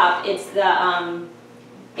very top, it's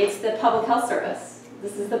the Public Health Service.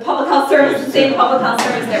 This is the Public Health Service, the same Public Health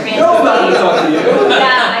Service that ran the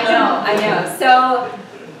Yeah, I know. So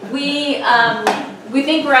we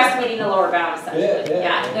think we're estimating the lower bound, essentially.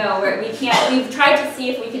 No, we can't. We've tried to see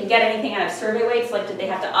if we can get anything out of survey weights, like did they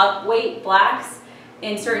have to upweight blacks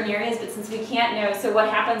in certain areas, but since we can't know, so what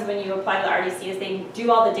happens when you apply to the RDC is they do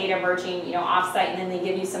all the data merging, you know, offsite, and then they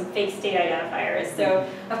give you some fake state identifiers. So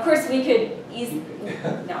of course we could easily,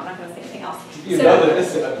 no, I'm not going to say anything else. So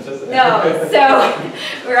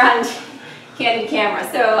we're on candid camera.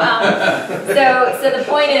 So the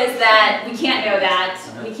point is that we can't know that,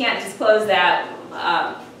 we can't disclose that,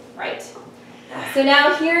 right. So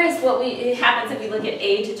now here is what it happens if we look at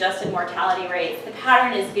age-adjusted mortality rates. The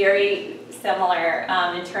pattern is very similar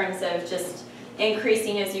in terms of just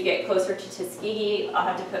increasing as you get closer to Tuskegee. I'll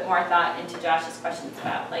have to put more thought into Josh's questions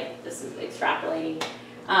about, like, this is extrapolating,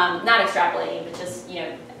 not extrapolating, but just, you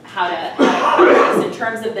know, how to in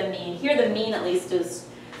terms of the mean. Here the mean at least is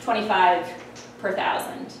 25 per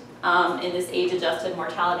thousand in this age-adjusted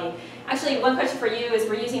mortality. Actually, one question for you is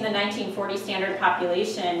we're using the 1940 standard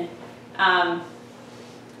population.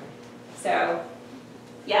 So,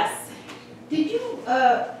 yes. Did you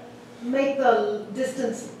make the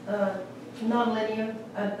distance non-linear,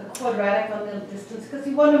 a quadratic on the distance? Because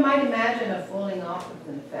one might imagine a falling off of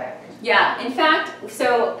an effect. Yeah, in fact,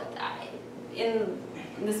 so in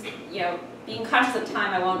this, you know, being conscious of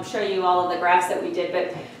time, I won't show you all of the graphs that we did,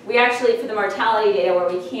 but we actually, for the mortality data where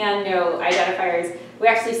we can know identifiers, we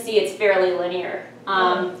actually see it's fairly linear.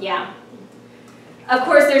 Yeah. Of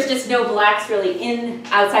course, there's just no blacks really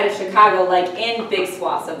outside of Chicago, like in big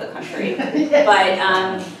swaths of the country. Yes. But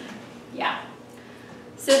yeah.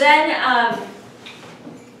 So then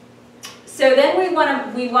we want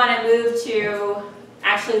to move to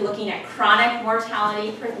actually looking at chronic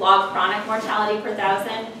mortality log chronic mortality per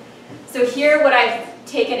thousand. So here, what I've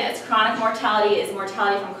taken as chronic mortality is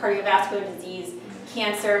mortality from cardiovascular disease,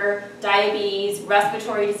 cancer, diabetes,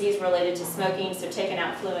 respiratory disease related to smoking, so taking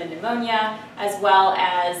out flu and pneumonia, as well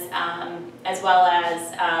as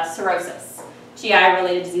cirrhosis,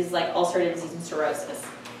 GI-related diseases like ulcerative disease and cirrhosis.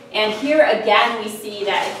 And here again, we see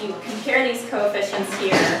that if you compare these coefficients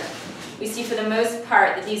here, we see for the most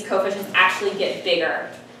part that these coefficients actually get bigger,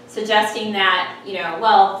 suggesting that, you know,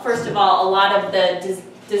 well, first of all, a lot of the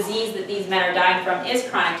disease that these men are dying from is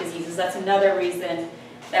chronic diseases. That's another reason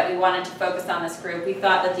that we wanted to focus on this group. We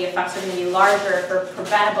thought that the effects are going to be larger for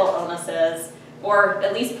preventable illnesses, or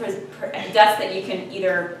at least deaths that you can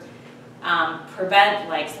either prevent,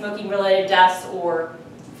 like smoking-related deaths, or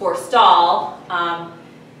forestall,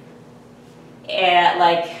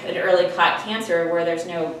 like an early cancer where there's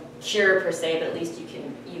no cure per se, but at least you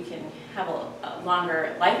can have a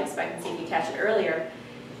longer life expectancy if you catch it earlier.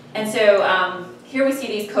 And so here we see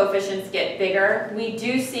these coefficients get bigger. We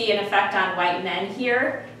do see an effect on white men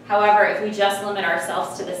here. However, if we just limit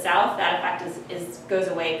ourselves to the South, that effect goes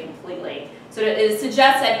away completely. So it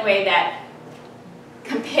suggests anyway that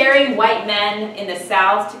comparing white men in the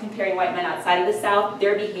South to comparing white men outside of the South,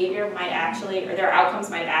 their behavior might actually, or their outcomes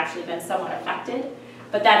might have actually been somewhat affected.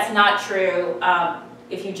 But that's not true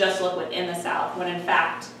if you just look within the South, when in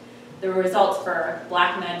fact, the results for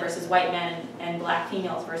black men versus white men and black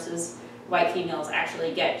females versus white females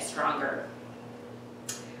actually get stronger.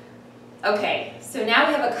 Okay, so now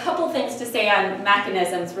we have a couple things to say on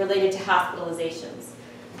mechanisms related to hospitalizations.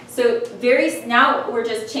 So now we're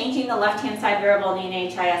just changing the left-hand side variable in the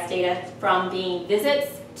NHIS data from being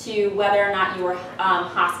visits to whether or not you were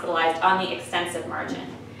hospitalized on the extensive margin.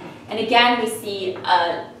 And again, we see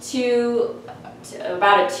about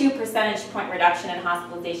a 2 percentage point reduction in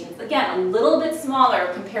hospitalizations. Again, a little bit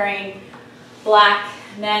smaller comparing black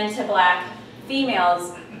men to black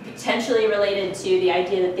females, potentially related to the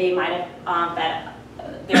idea that they might have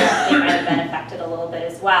they might have been affected a little bit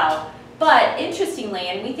as well. But interestingly,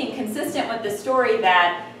 and we think consistent with the story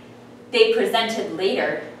that they presented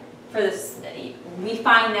later for this study, we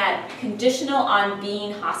find that conditional on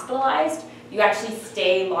being hospitalized, you actually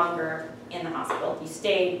stay longer in the hospital. You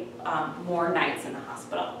stay more nights in the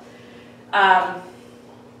hospital.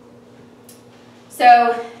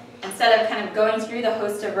 So instead of kind of going through the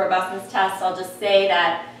host of robustness tests, I'll just say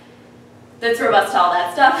that that's robust to all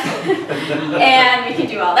that stuff. And we can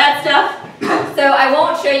do all that stuff. So I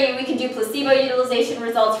won't show you, we can do placebo utilization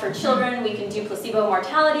results for children, we can do placebo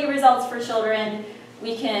mortality results for children,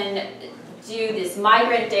 we can do this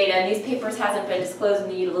migrant data. Newspapers hasn't been disclosed in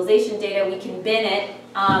the utilization data. We can bin it.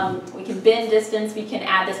 We can bin distance. We can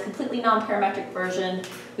add this completely non-parametric version.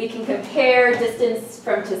 We can compare distance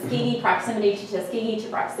from Tuskegee, proximity to Tuskegee to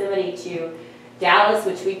proximity to Dallas,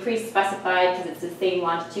 which we pre-specified because it's the same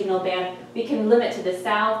longitudinal band. We can limit to the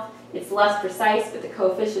south. It's less precise, but the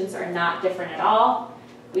coefficients are not different at all.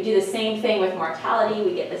 We do the same thing with mortality.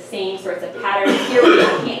 We get the same sorts of patterns. Here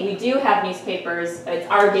we do have newspapers. It's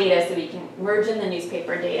our data, so we can merge in the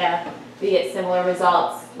newspaper data. We get similar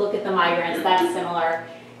results. Look at the migrants, that's similar.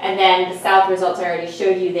 And then the south results I already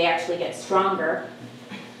showed you, they actually get stronger.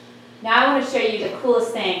 Now I want to show you the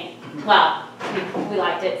coolest thing. Well, we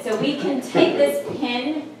liked it. So we can take this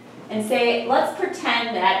pin and say, let's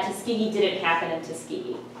pretend that Tuskegee didn't happen in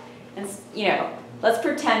Tuskegee. And, you know, let's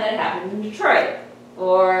pretend that it happened in Detroit,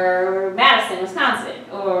 or Madison, Wisconsin,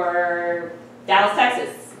 or Dallas,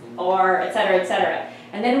 Texas, or et cetera, et cetera.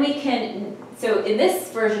 And then we can, so in this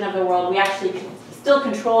version of the world, we actually still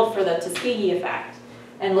controlled for the Tuskegee effect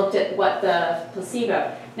and looked at what the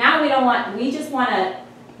placebo. Now we don't want, we just want to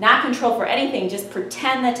not control for anything, just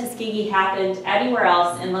pretend that Tuskegee happened anywhere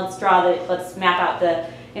else, and let's map out the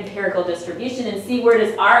empirical distribution and see where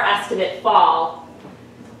does our estimate fall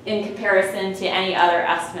in comparison to any other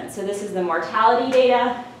estimate. So this is the mortality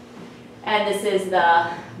data, and this is the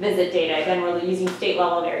visit data. Again, we're using state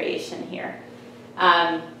level variation here.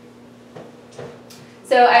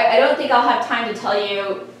 So I don't think I'll have time to tell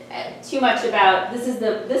you too much about, this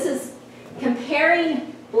is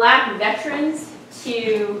comparing black veterans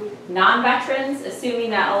to non-veterans, assuming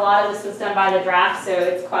that a lot of this was done by the draft, so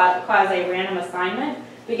it's quasi-random assignment.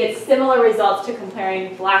 We get similar results to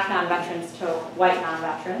comparing black non-veterans to white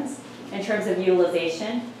non-veterans in terms of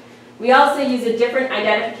utilization. We also use a different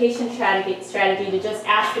identification strategy to just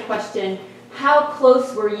ask the question, how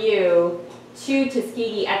close were you to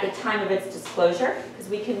Tuskegee at the time of its disclosure? Because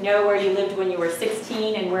we can know where you lived when you were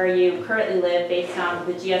 16 and where you currently live based on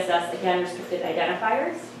the GSS, again, restricted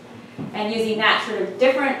identifiers. And using that sort of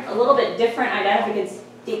a little bit different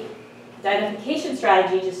identification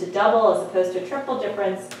strategy, just a double as opposed to a triple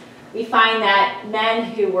difference, we find that men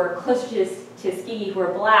who were closer to Tuskegee, who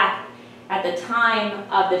were black at the time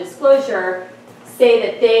of the disclosure, say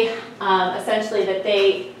that they, essentially, that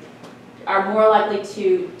they are more likely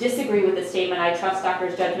to disagree with the statement, I trust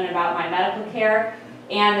doctor's judgment about my medical care,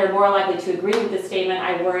 and they're more likely to agree with the statement,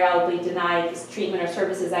 I worry I'll be denied this treatment or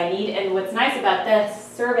services I need. And what's nice about this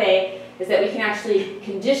survey is that we can actually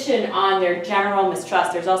condition on their general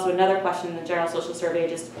mistrust. There's also another question in the general social survey,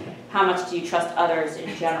 just how much do you trust others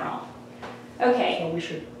in general? Okay. So we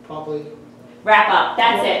should probably wrap up.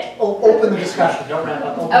 That's it. Open the discussion. Don't wrap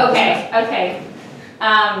up. Okay. Okay.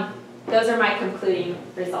 Those are my concluding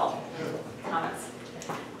comments.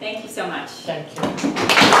 Thank you so much. Thank you.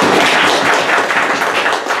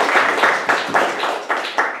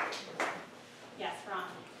 Yes,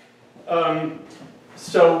 Ron.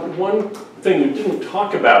 So one thing we didn't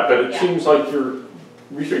talk about, but it seems like your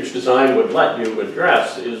research design would let you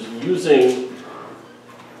address, is using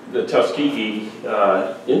the Tuskegee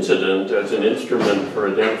incident as an instrument for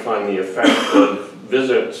identifying the effect of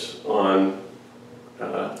visits on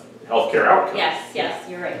healthcare outcomes. Yes,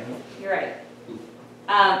 you're right. You're right.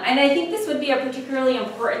 And I think this would be a particularly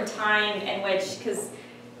important time in which, because,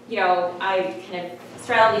 you know, I kind of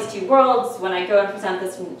straddle these two worlds. When I go and present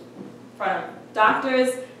this in front of doctors,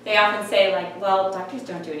 they often say, like, well, doctors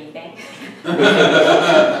don't do anything. So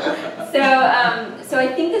I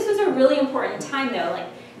think this was a really important time, though. Like,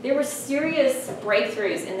 there were serious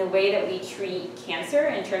breakthroughs in the way that we treat cancer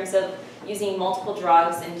in terms of using multiple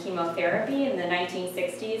drugs and chemotherapy in the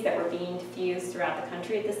 1960s that were being diffused throughout the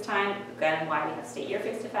country at this time. Again, why we have state year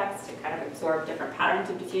fixed effects to kind of absorb different patterns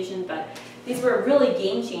of diffusion, but these were really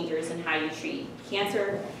game changers in how you treat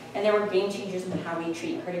cancer, and there were game changers in how we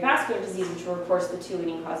treat cardiovascular disease, which were of course the two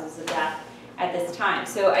leading causes of death at this time.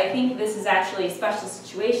 So I think this is actually a special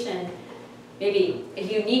situation, maybe a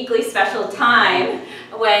uniquely special time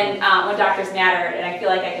when doctors matter, and I feel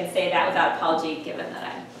like I can say that without apology given that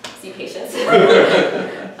I see patients.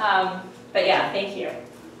 But yeah, thank you.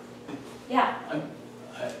 Yeah.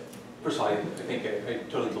 First of all, I think I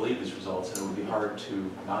totally believe these results, and it would be hard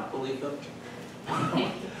to not believe them.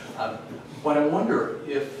 But I wonder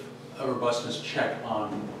if a robustness check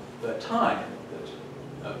on the time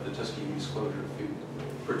of the Tuskegee disclosure, if you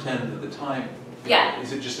pretend that the time, yeah,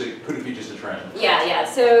 is it just could it be just a trend? Yeah, yeah.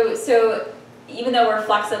 So even though we're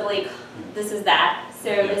flexibly, this is that. So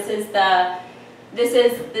yeah. This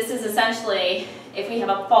is essentially, if we have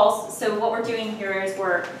a false, so what we're doing here is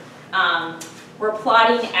we're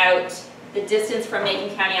plotting out the distance from Macon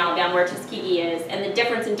County, Alabama, where Tuskegee is, and the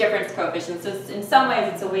difference in difference coefficient. So in some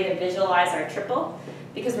ways, it's a way to visualize our triple,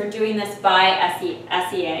 because we're doing this by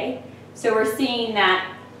SEA. So we're seeing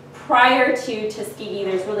that prior to Tuskegee,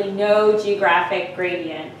 there's really no geographic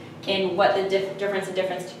gradient in what the difference in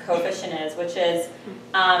difference coefficient is, which is,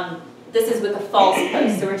 this is with a false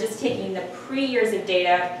post. So we're just taking the pre-years of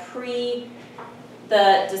data, pre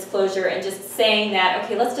the disclosure, and just saying that,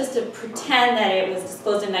 okay, let's just pretend that it was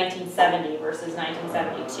disclosed in 1970 versus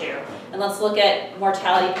 1972. And let's look at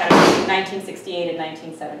mortality patterns in 1968 and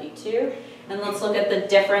 1972. And let's look at the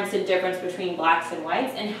difference in difference between blacks and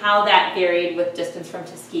whites and how that varied with distance from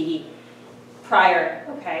Tuskegee prior,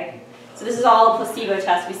 okay? So this is all a placebo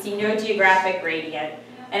test. We see no geographic gradient.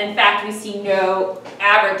 And in fact, we see no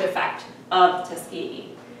average effect of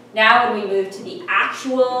Tuskegee. Now when we move to the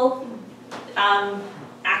actual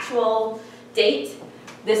date,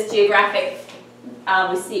 this geographic,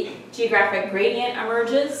 we see geographic gradient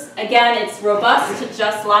emerges. Again, it's robust to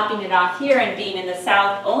just lopping it off here and being in the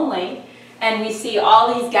south only. And we see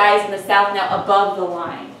all these guys in the south now above the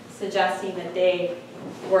line, suggesting that they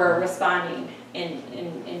were responding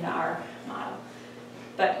in our model.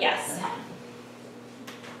 But yes.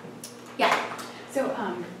 Yeah. So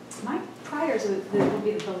my priors would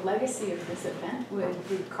be the legacy of this event would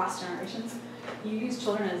be cross generations. You use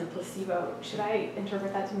children as a placebo. Should I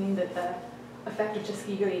interpret that to mean that the effect of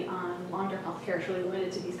Tuskegee on long-term health care is really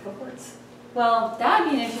limited to these cohorts? Well, that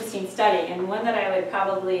would be an interesting study, and one that I would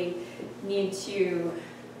probably need to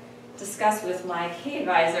discuss with my key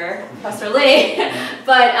advisor, Professor Lee.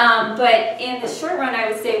 But in the short run,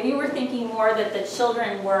 I would say we were thinking more that the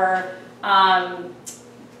children were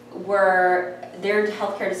their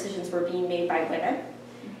healthcare decisions were being made by women,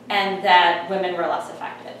 and that women were less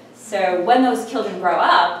affected. So when those children grow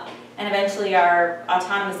up and eventually are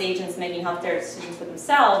autonomous agents making healthcare decisions for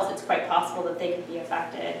themselves, it's quite possible that they could be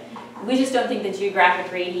affected. We just don't think the geographic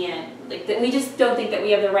gradient, we just don't think that we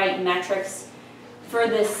have the right metrics for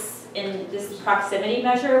this in this proximity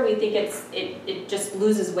measure. We think it just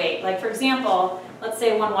loses weight. Like for example, let's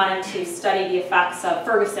say one wanted to study the effects of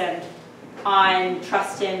Ferguson on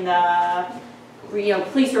trust in the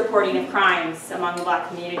police reporting of crimes among the black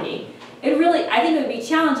community. I think it would be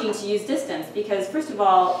challenging to use distance because first of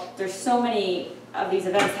all, there's so many of these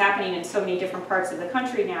events happening in so many different parts of the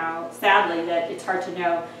country now, sadly, that it's hard to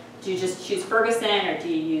know, do you just choose Ferguson or do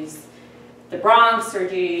you use the Bronx or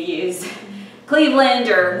do you use Cleveland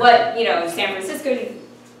or what, San Francisco,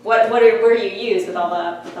 where do you use with all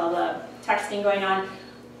the texting going on?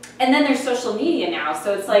 And then there's social media now,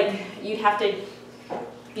 so it's like you'd have to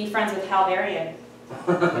be friends with Hal Varian.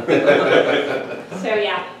 So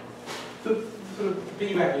yeah. So sort of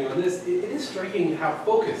piggybacking on this, it is striking how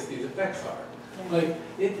focused these effects are. Yeah. Like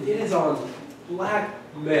it is on black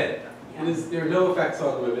men. Yeah. There are no effects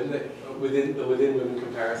on women within the within women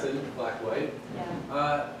comparison, black white.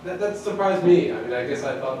 Yeah. That surprised me. I mean, I guess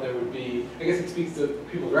I thought there would be. I guess it speaks to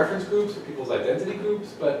people's reference groups or people's identity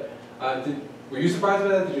groups. But were you surprised by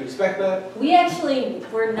that? Did you expect that? We actually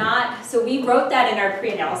were not. So we wrote that in our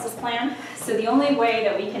pre-analysis plan. So the only way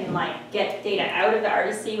that we can get data out of the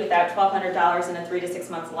RDC without $1,200 and a 3 to 6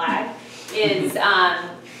 months lag is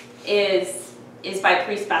by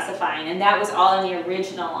pre-specifying, and that was all in the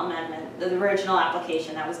original amendment, the original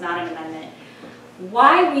application. That was not an amendment.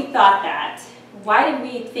 Why we thought that? Why did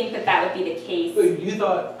we think that would be the case? But you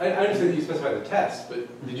thought, I understand that you specified the test, but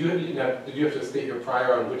did you have to state your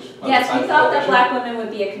prior on which? Yes, we thought that black women would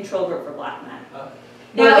be a control group for black men.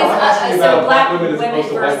 So black women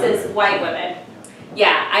versus white women.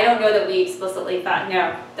 Yeah, I don't know that we explicitly thought,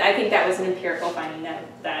 no, I think that was an empirical finding that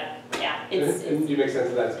yeah, And do you make sense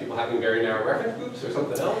of that as people having very narrow reference groups or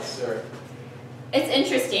something else, or? It's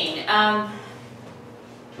interesting. I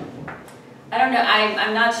don't know.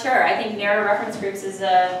 I'm not sure. I think narrow reference groups is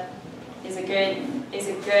a good.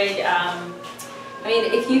 I mean,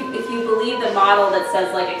 if you believe the model that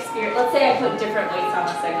says like experience, let's say I put different weights on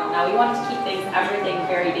the signal. Now we wanted to keep everything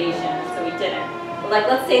very Bayesian, so we didn't. But like,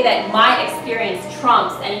 let's say that my experience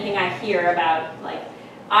trumps anything I hear about. Like,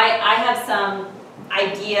 I have some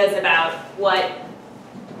ideas about what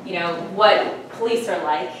police are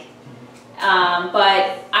like.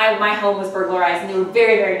 But my home was burglarized, and they were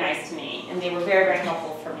very, very nice to me, and they were very, very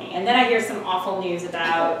helpful for me. And then I hear some awful news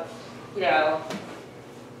about,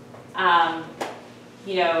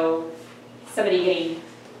 somebody getting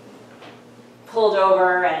pulled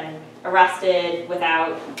over and arrested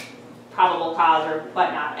without probable cause or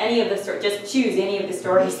whatnot. Just choose any of the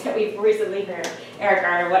stories that we've recently heard, Eric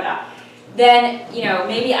or whatnot. Then,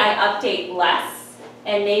 maybe I update less,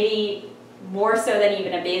 and maybe more so than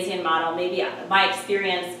even a Bayesian model, maybe my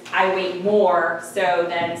experience, I weight more so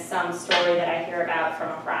than some story that I hear about from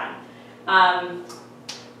a friend.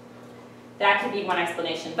 That could be one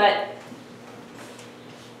explanation, but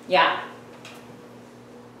yeah.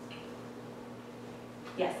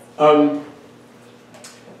 Yes?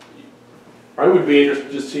 I would be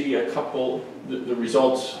interested to see a couple, the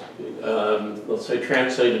results, let's say,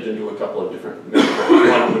 translated into a couple of different metrics.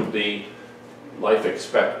 One would be life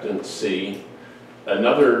expectancy.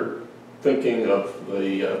 Another, thinking of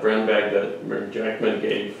the brown bag that Mary Jackman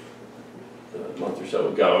gave a month or so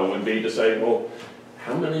ago, would be to say, well,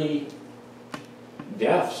 how many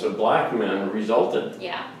deaths of black men resulted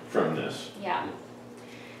from this? Yeah.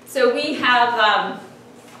 So we have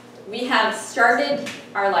started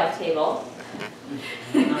our life table.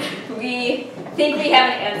 We think we have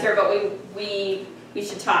an answer, but we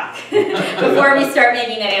should talk before we start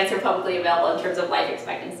making that answer publicly available in terms of life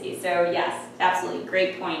expectancy. So yes, absolutely,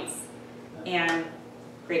 great points, and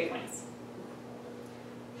great points.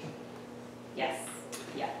 Yes,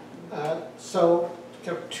 yeah. So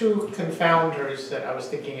there are two confounders that I was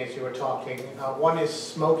thinking as you were talking. One is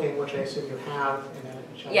smoking, which I assume you have in a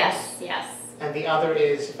challenge. Yes, yes. And the other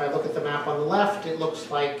is, if I look at the map on the left, it looks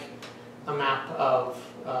like a map of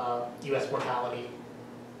U.S. mortality,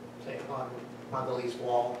 say on Mongolese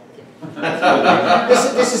wall.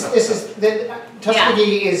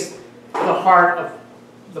 Tuskegee is the heart of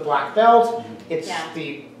the Black Belt. It's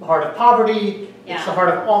the heart of poverty. It's the heart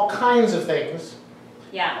of all kinds of things.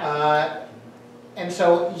 Yeah. And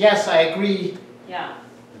so, yes, I agree. Yeah.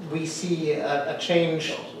 We see a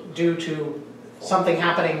change due to something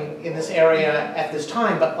happening in this area at this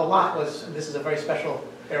time, but a lot was. This is a very special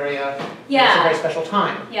area. Yeah. It's a very special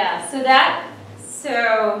time. Yeah. So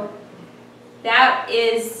that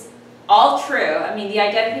is all true. I mean, the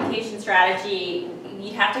identification strategy,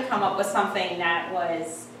 you'd have to come up with something that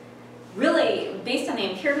was really based on the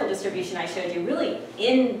empirical distribution I showed you, really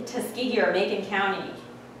in Tuskegee or Macon County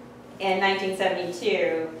in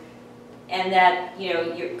 1972, and that,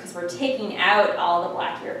 because we're taking out all the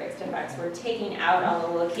black year fixed effects, we're taking out all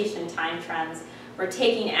the location time trends, we're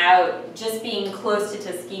taking out just being close to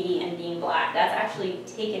Tuskegee and being black. That's actually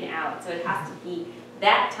taken out, so it has to be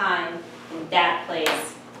that time in that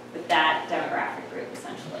place with that demographic group,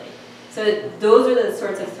 essentially. So those are the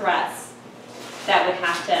sorts of threats that would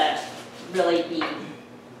have to really be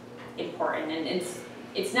important. And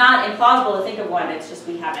it's not implausible to think of one, it's just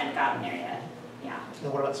we haven't gotten there yet. Yeah.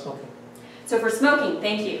 And what about smoking? So for smoking,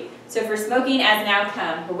 thank you. So for smoking as an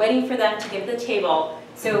outcome, we're waiting for them to give the table.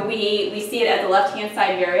 So we see it as a left-hand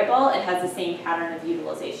side variable. It has the same pattern of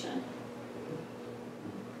utilization.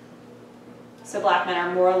 So black men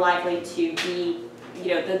are more likely to be,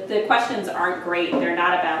 the questions aren't great. They're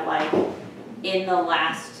not about like in the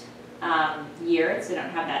last year, so they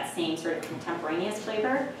don't have that same sort of contemporaneous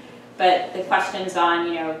flavor. But the questions on,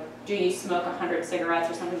 do you smoke 100 cigarettes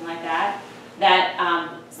or something like that, that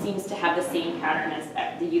seems to have the same pattern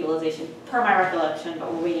as the utilization, per my recollection,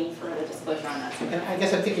 but we're waiting for the disclosure on that. And I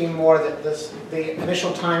guess I'm thinking more that the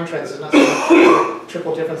initial time trends is not so much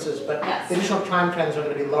triple differences, but the initial time trends are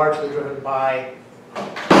going to be largely driven by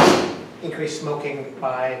increased smoking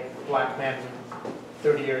by black men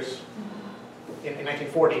 30 years in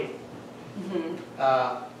 1940. Mm-hmm.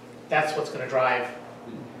 That's what's going to drive.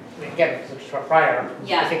 I mean, again, because it's prior,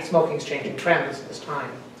 I think smoking's changing trends at this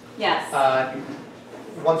time. Yes.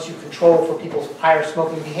 Once you control for people's prior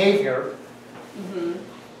smoking behavior,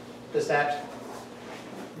 does that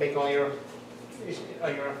make all is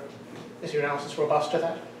your analysis robust to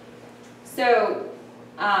that? So,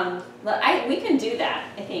 We can do that,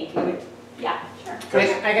 I think. It would, yeah, sure.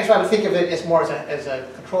 I guess I would think of it as more as a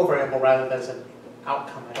control variable rather than as an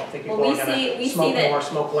outcome. I don't think people are going to smoke more,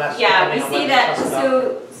 smoke less. Yeah, we see that.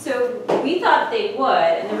 So we thought they would,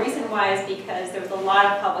 and the reason why is because there was a lot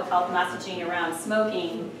of public health messaging around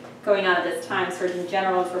smoking going on at this time. Surgeon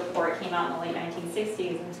General's report came out in the late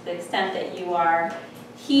 1960s, and to the extent that you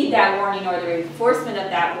heed that warning or the enforcement of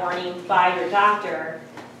that warning by your doctor,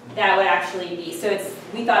 that would actually be, so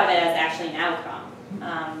we thought of it as actually an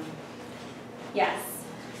outcome. Yes?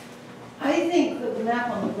 I think that the map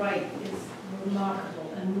on the right is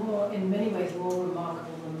remarkable, and in many ways more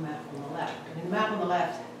remarkable than the map on the left. I mean, the map on the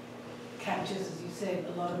left captures, as you said,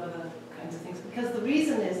 a lot of other kinds of things, because the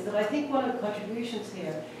reason is that I think one of the contributions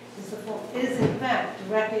here is in fact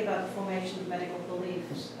directly about the formation of medical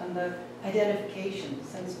beliefs and the identification, the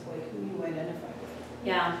sense of who you identify with.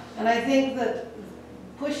 Yeah. And I think that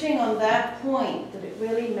pushing on that point, that it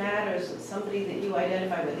really matters that somebody that you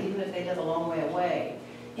identify with, even if they live a long way away,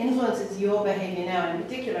 influences your behavior now, and in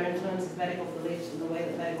particular influences medical beliefs and the way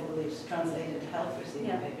that medical beliefs translate into health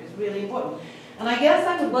receiving behavior is really important. And I guess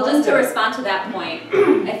I would just to respond to that point,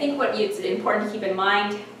 I think what it's important to keep in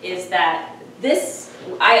mind is that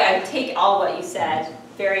I take all what you said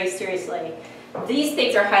very seriously. These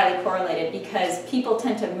things are highly correlated because people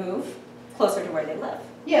tend to move closer to where they live.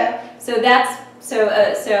 Yeah. So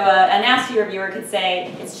a nasty reviewer could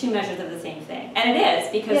say it's two measures of the same thing, and it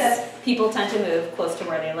is because people tend to move close to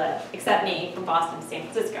where they live. Except me, from Boston to San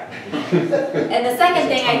Francisco. And the second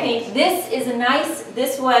thing, I think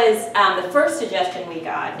this was the first suggestion we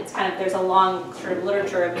got. It's there's a long sort of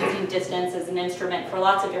literature of using distance as an instrument for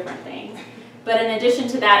lots of different things. But in addition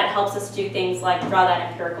to that, it helps us do things like draw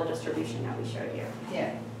that empirical distribution that we showed you. Yeah.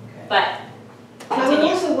 Okay. But I would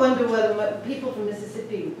also wonder whether people from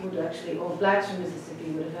Mississippi would actually, or blacks from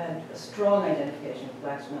Mississippi would have had a strong identification with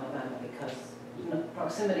blacks from Alabama because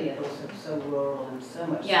proximity is also so rural and so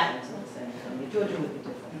much the same. Georgia would be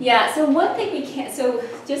different. Yeah, so one thing we can't, so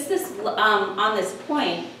just this, on this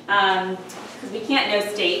point, because we can't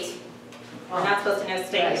know state, we're not supposed to know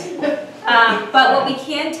state. But what we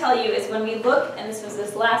can tell you is when we look, and this was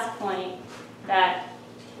this last point that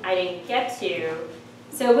I didn't get to,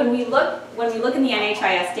 so when we look in the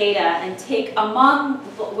NHIS data and take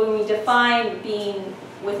when we define being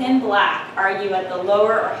within black, are you at the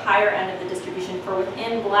lower or higher end of the distribution for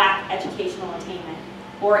within black educational attainment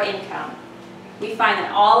or income, we find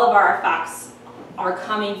that all of our effects are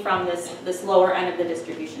coming from this lower end of the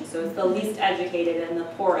distribution. So it's the least educated and the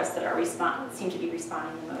poorest that seem to be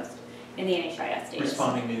responding the most in the NHIS data.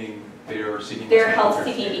 Responding meaning they are seeking their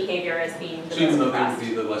health-seeking behavior as being the so even though most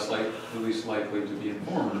they would be the least likely to be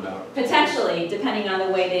informed about. Potentially, depending on the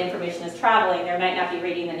way the information is traveling, they might not be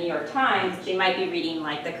reading the New York Times. They might be reading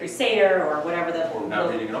like the Crusader or whatever the. Or not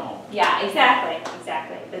reading at all. Yeah, exactly.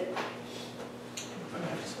 But,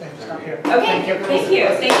 Stop here. Okay, thank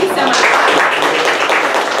you so much.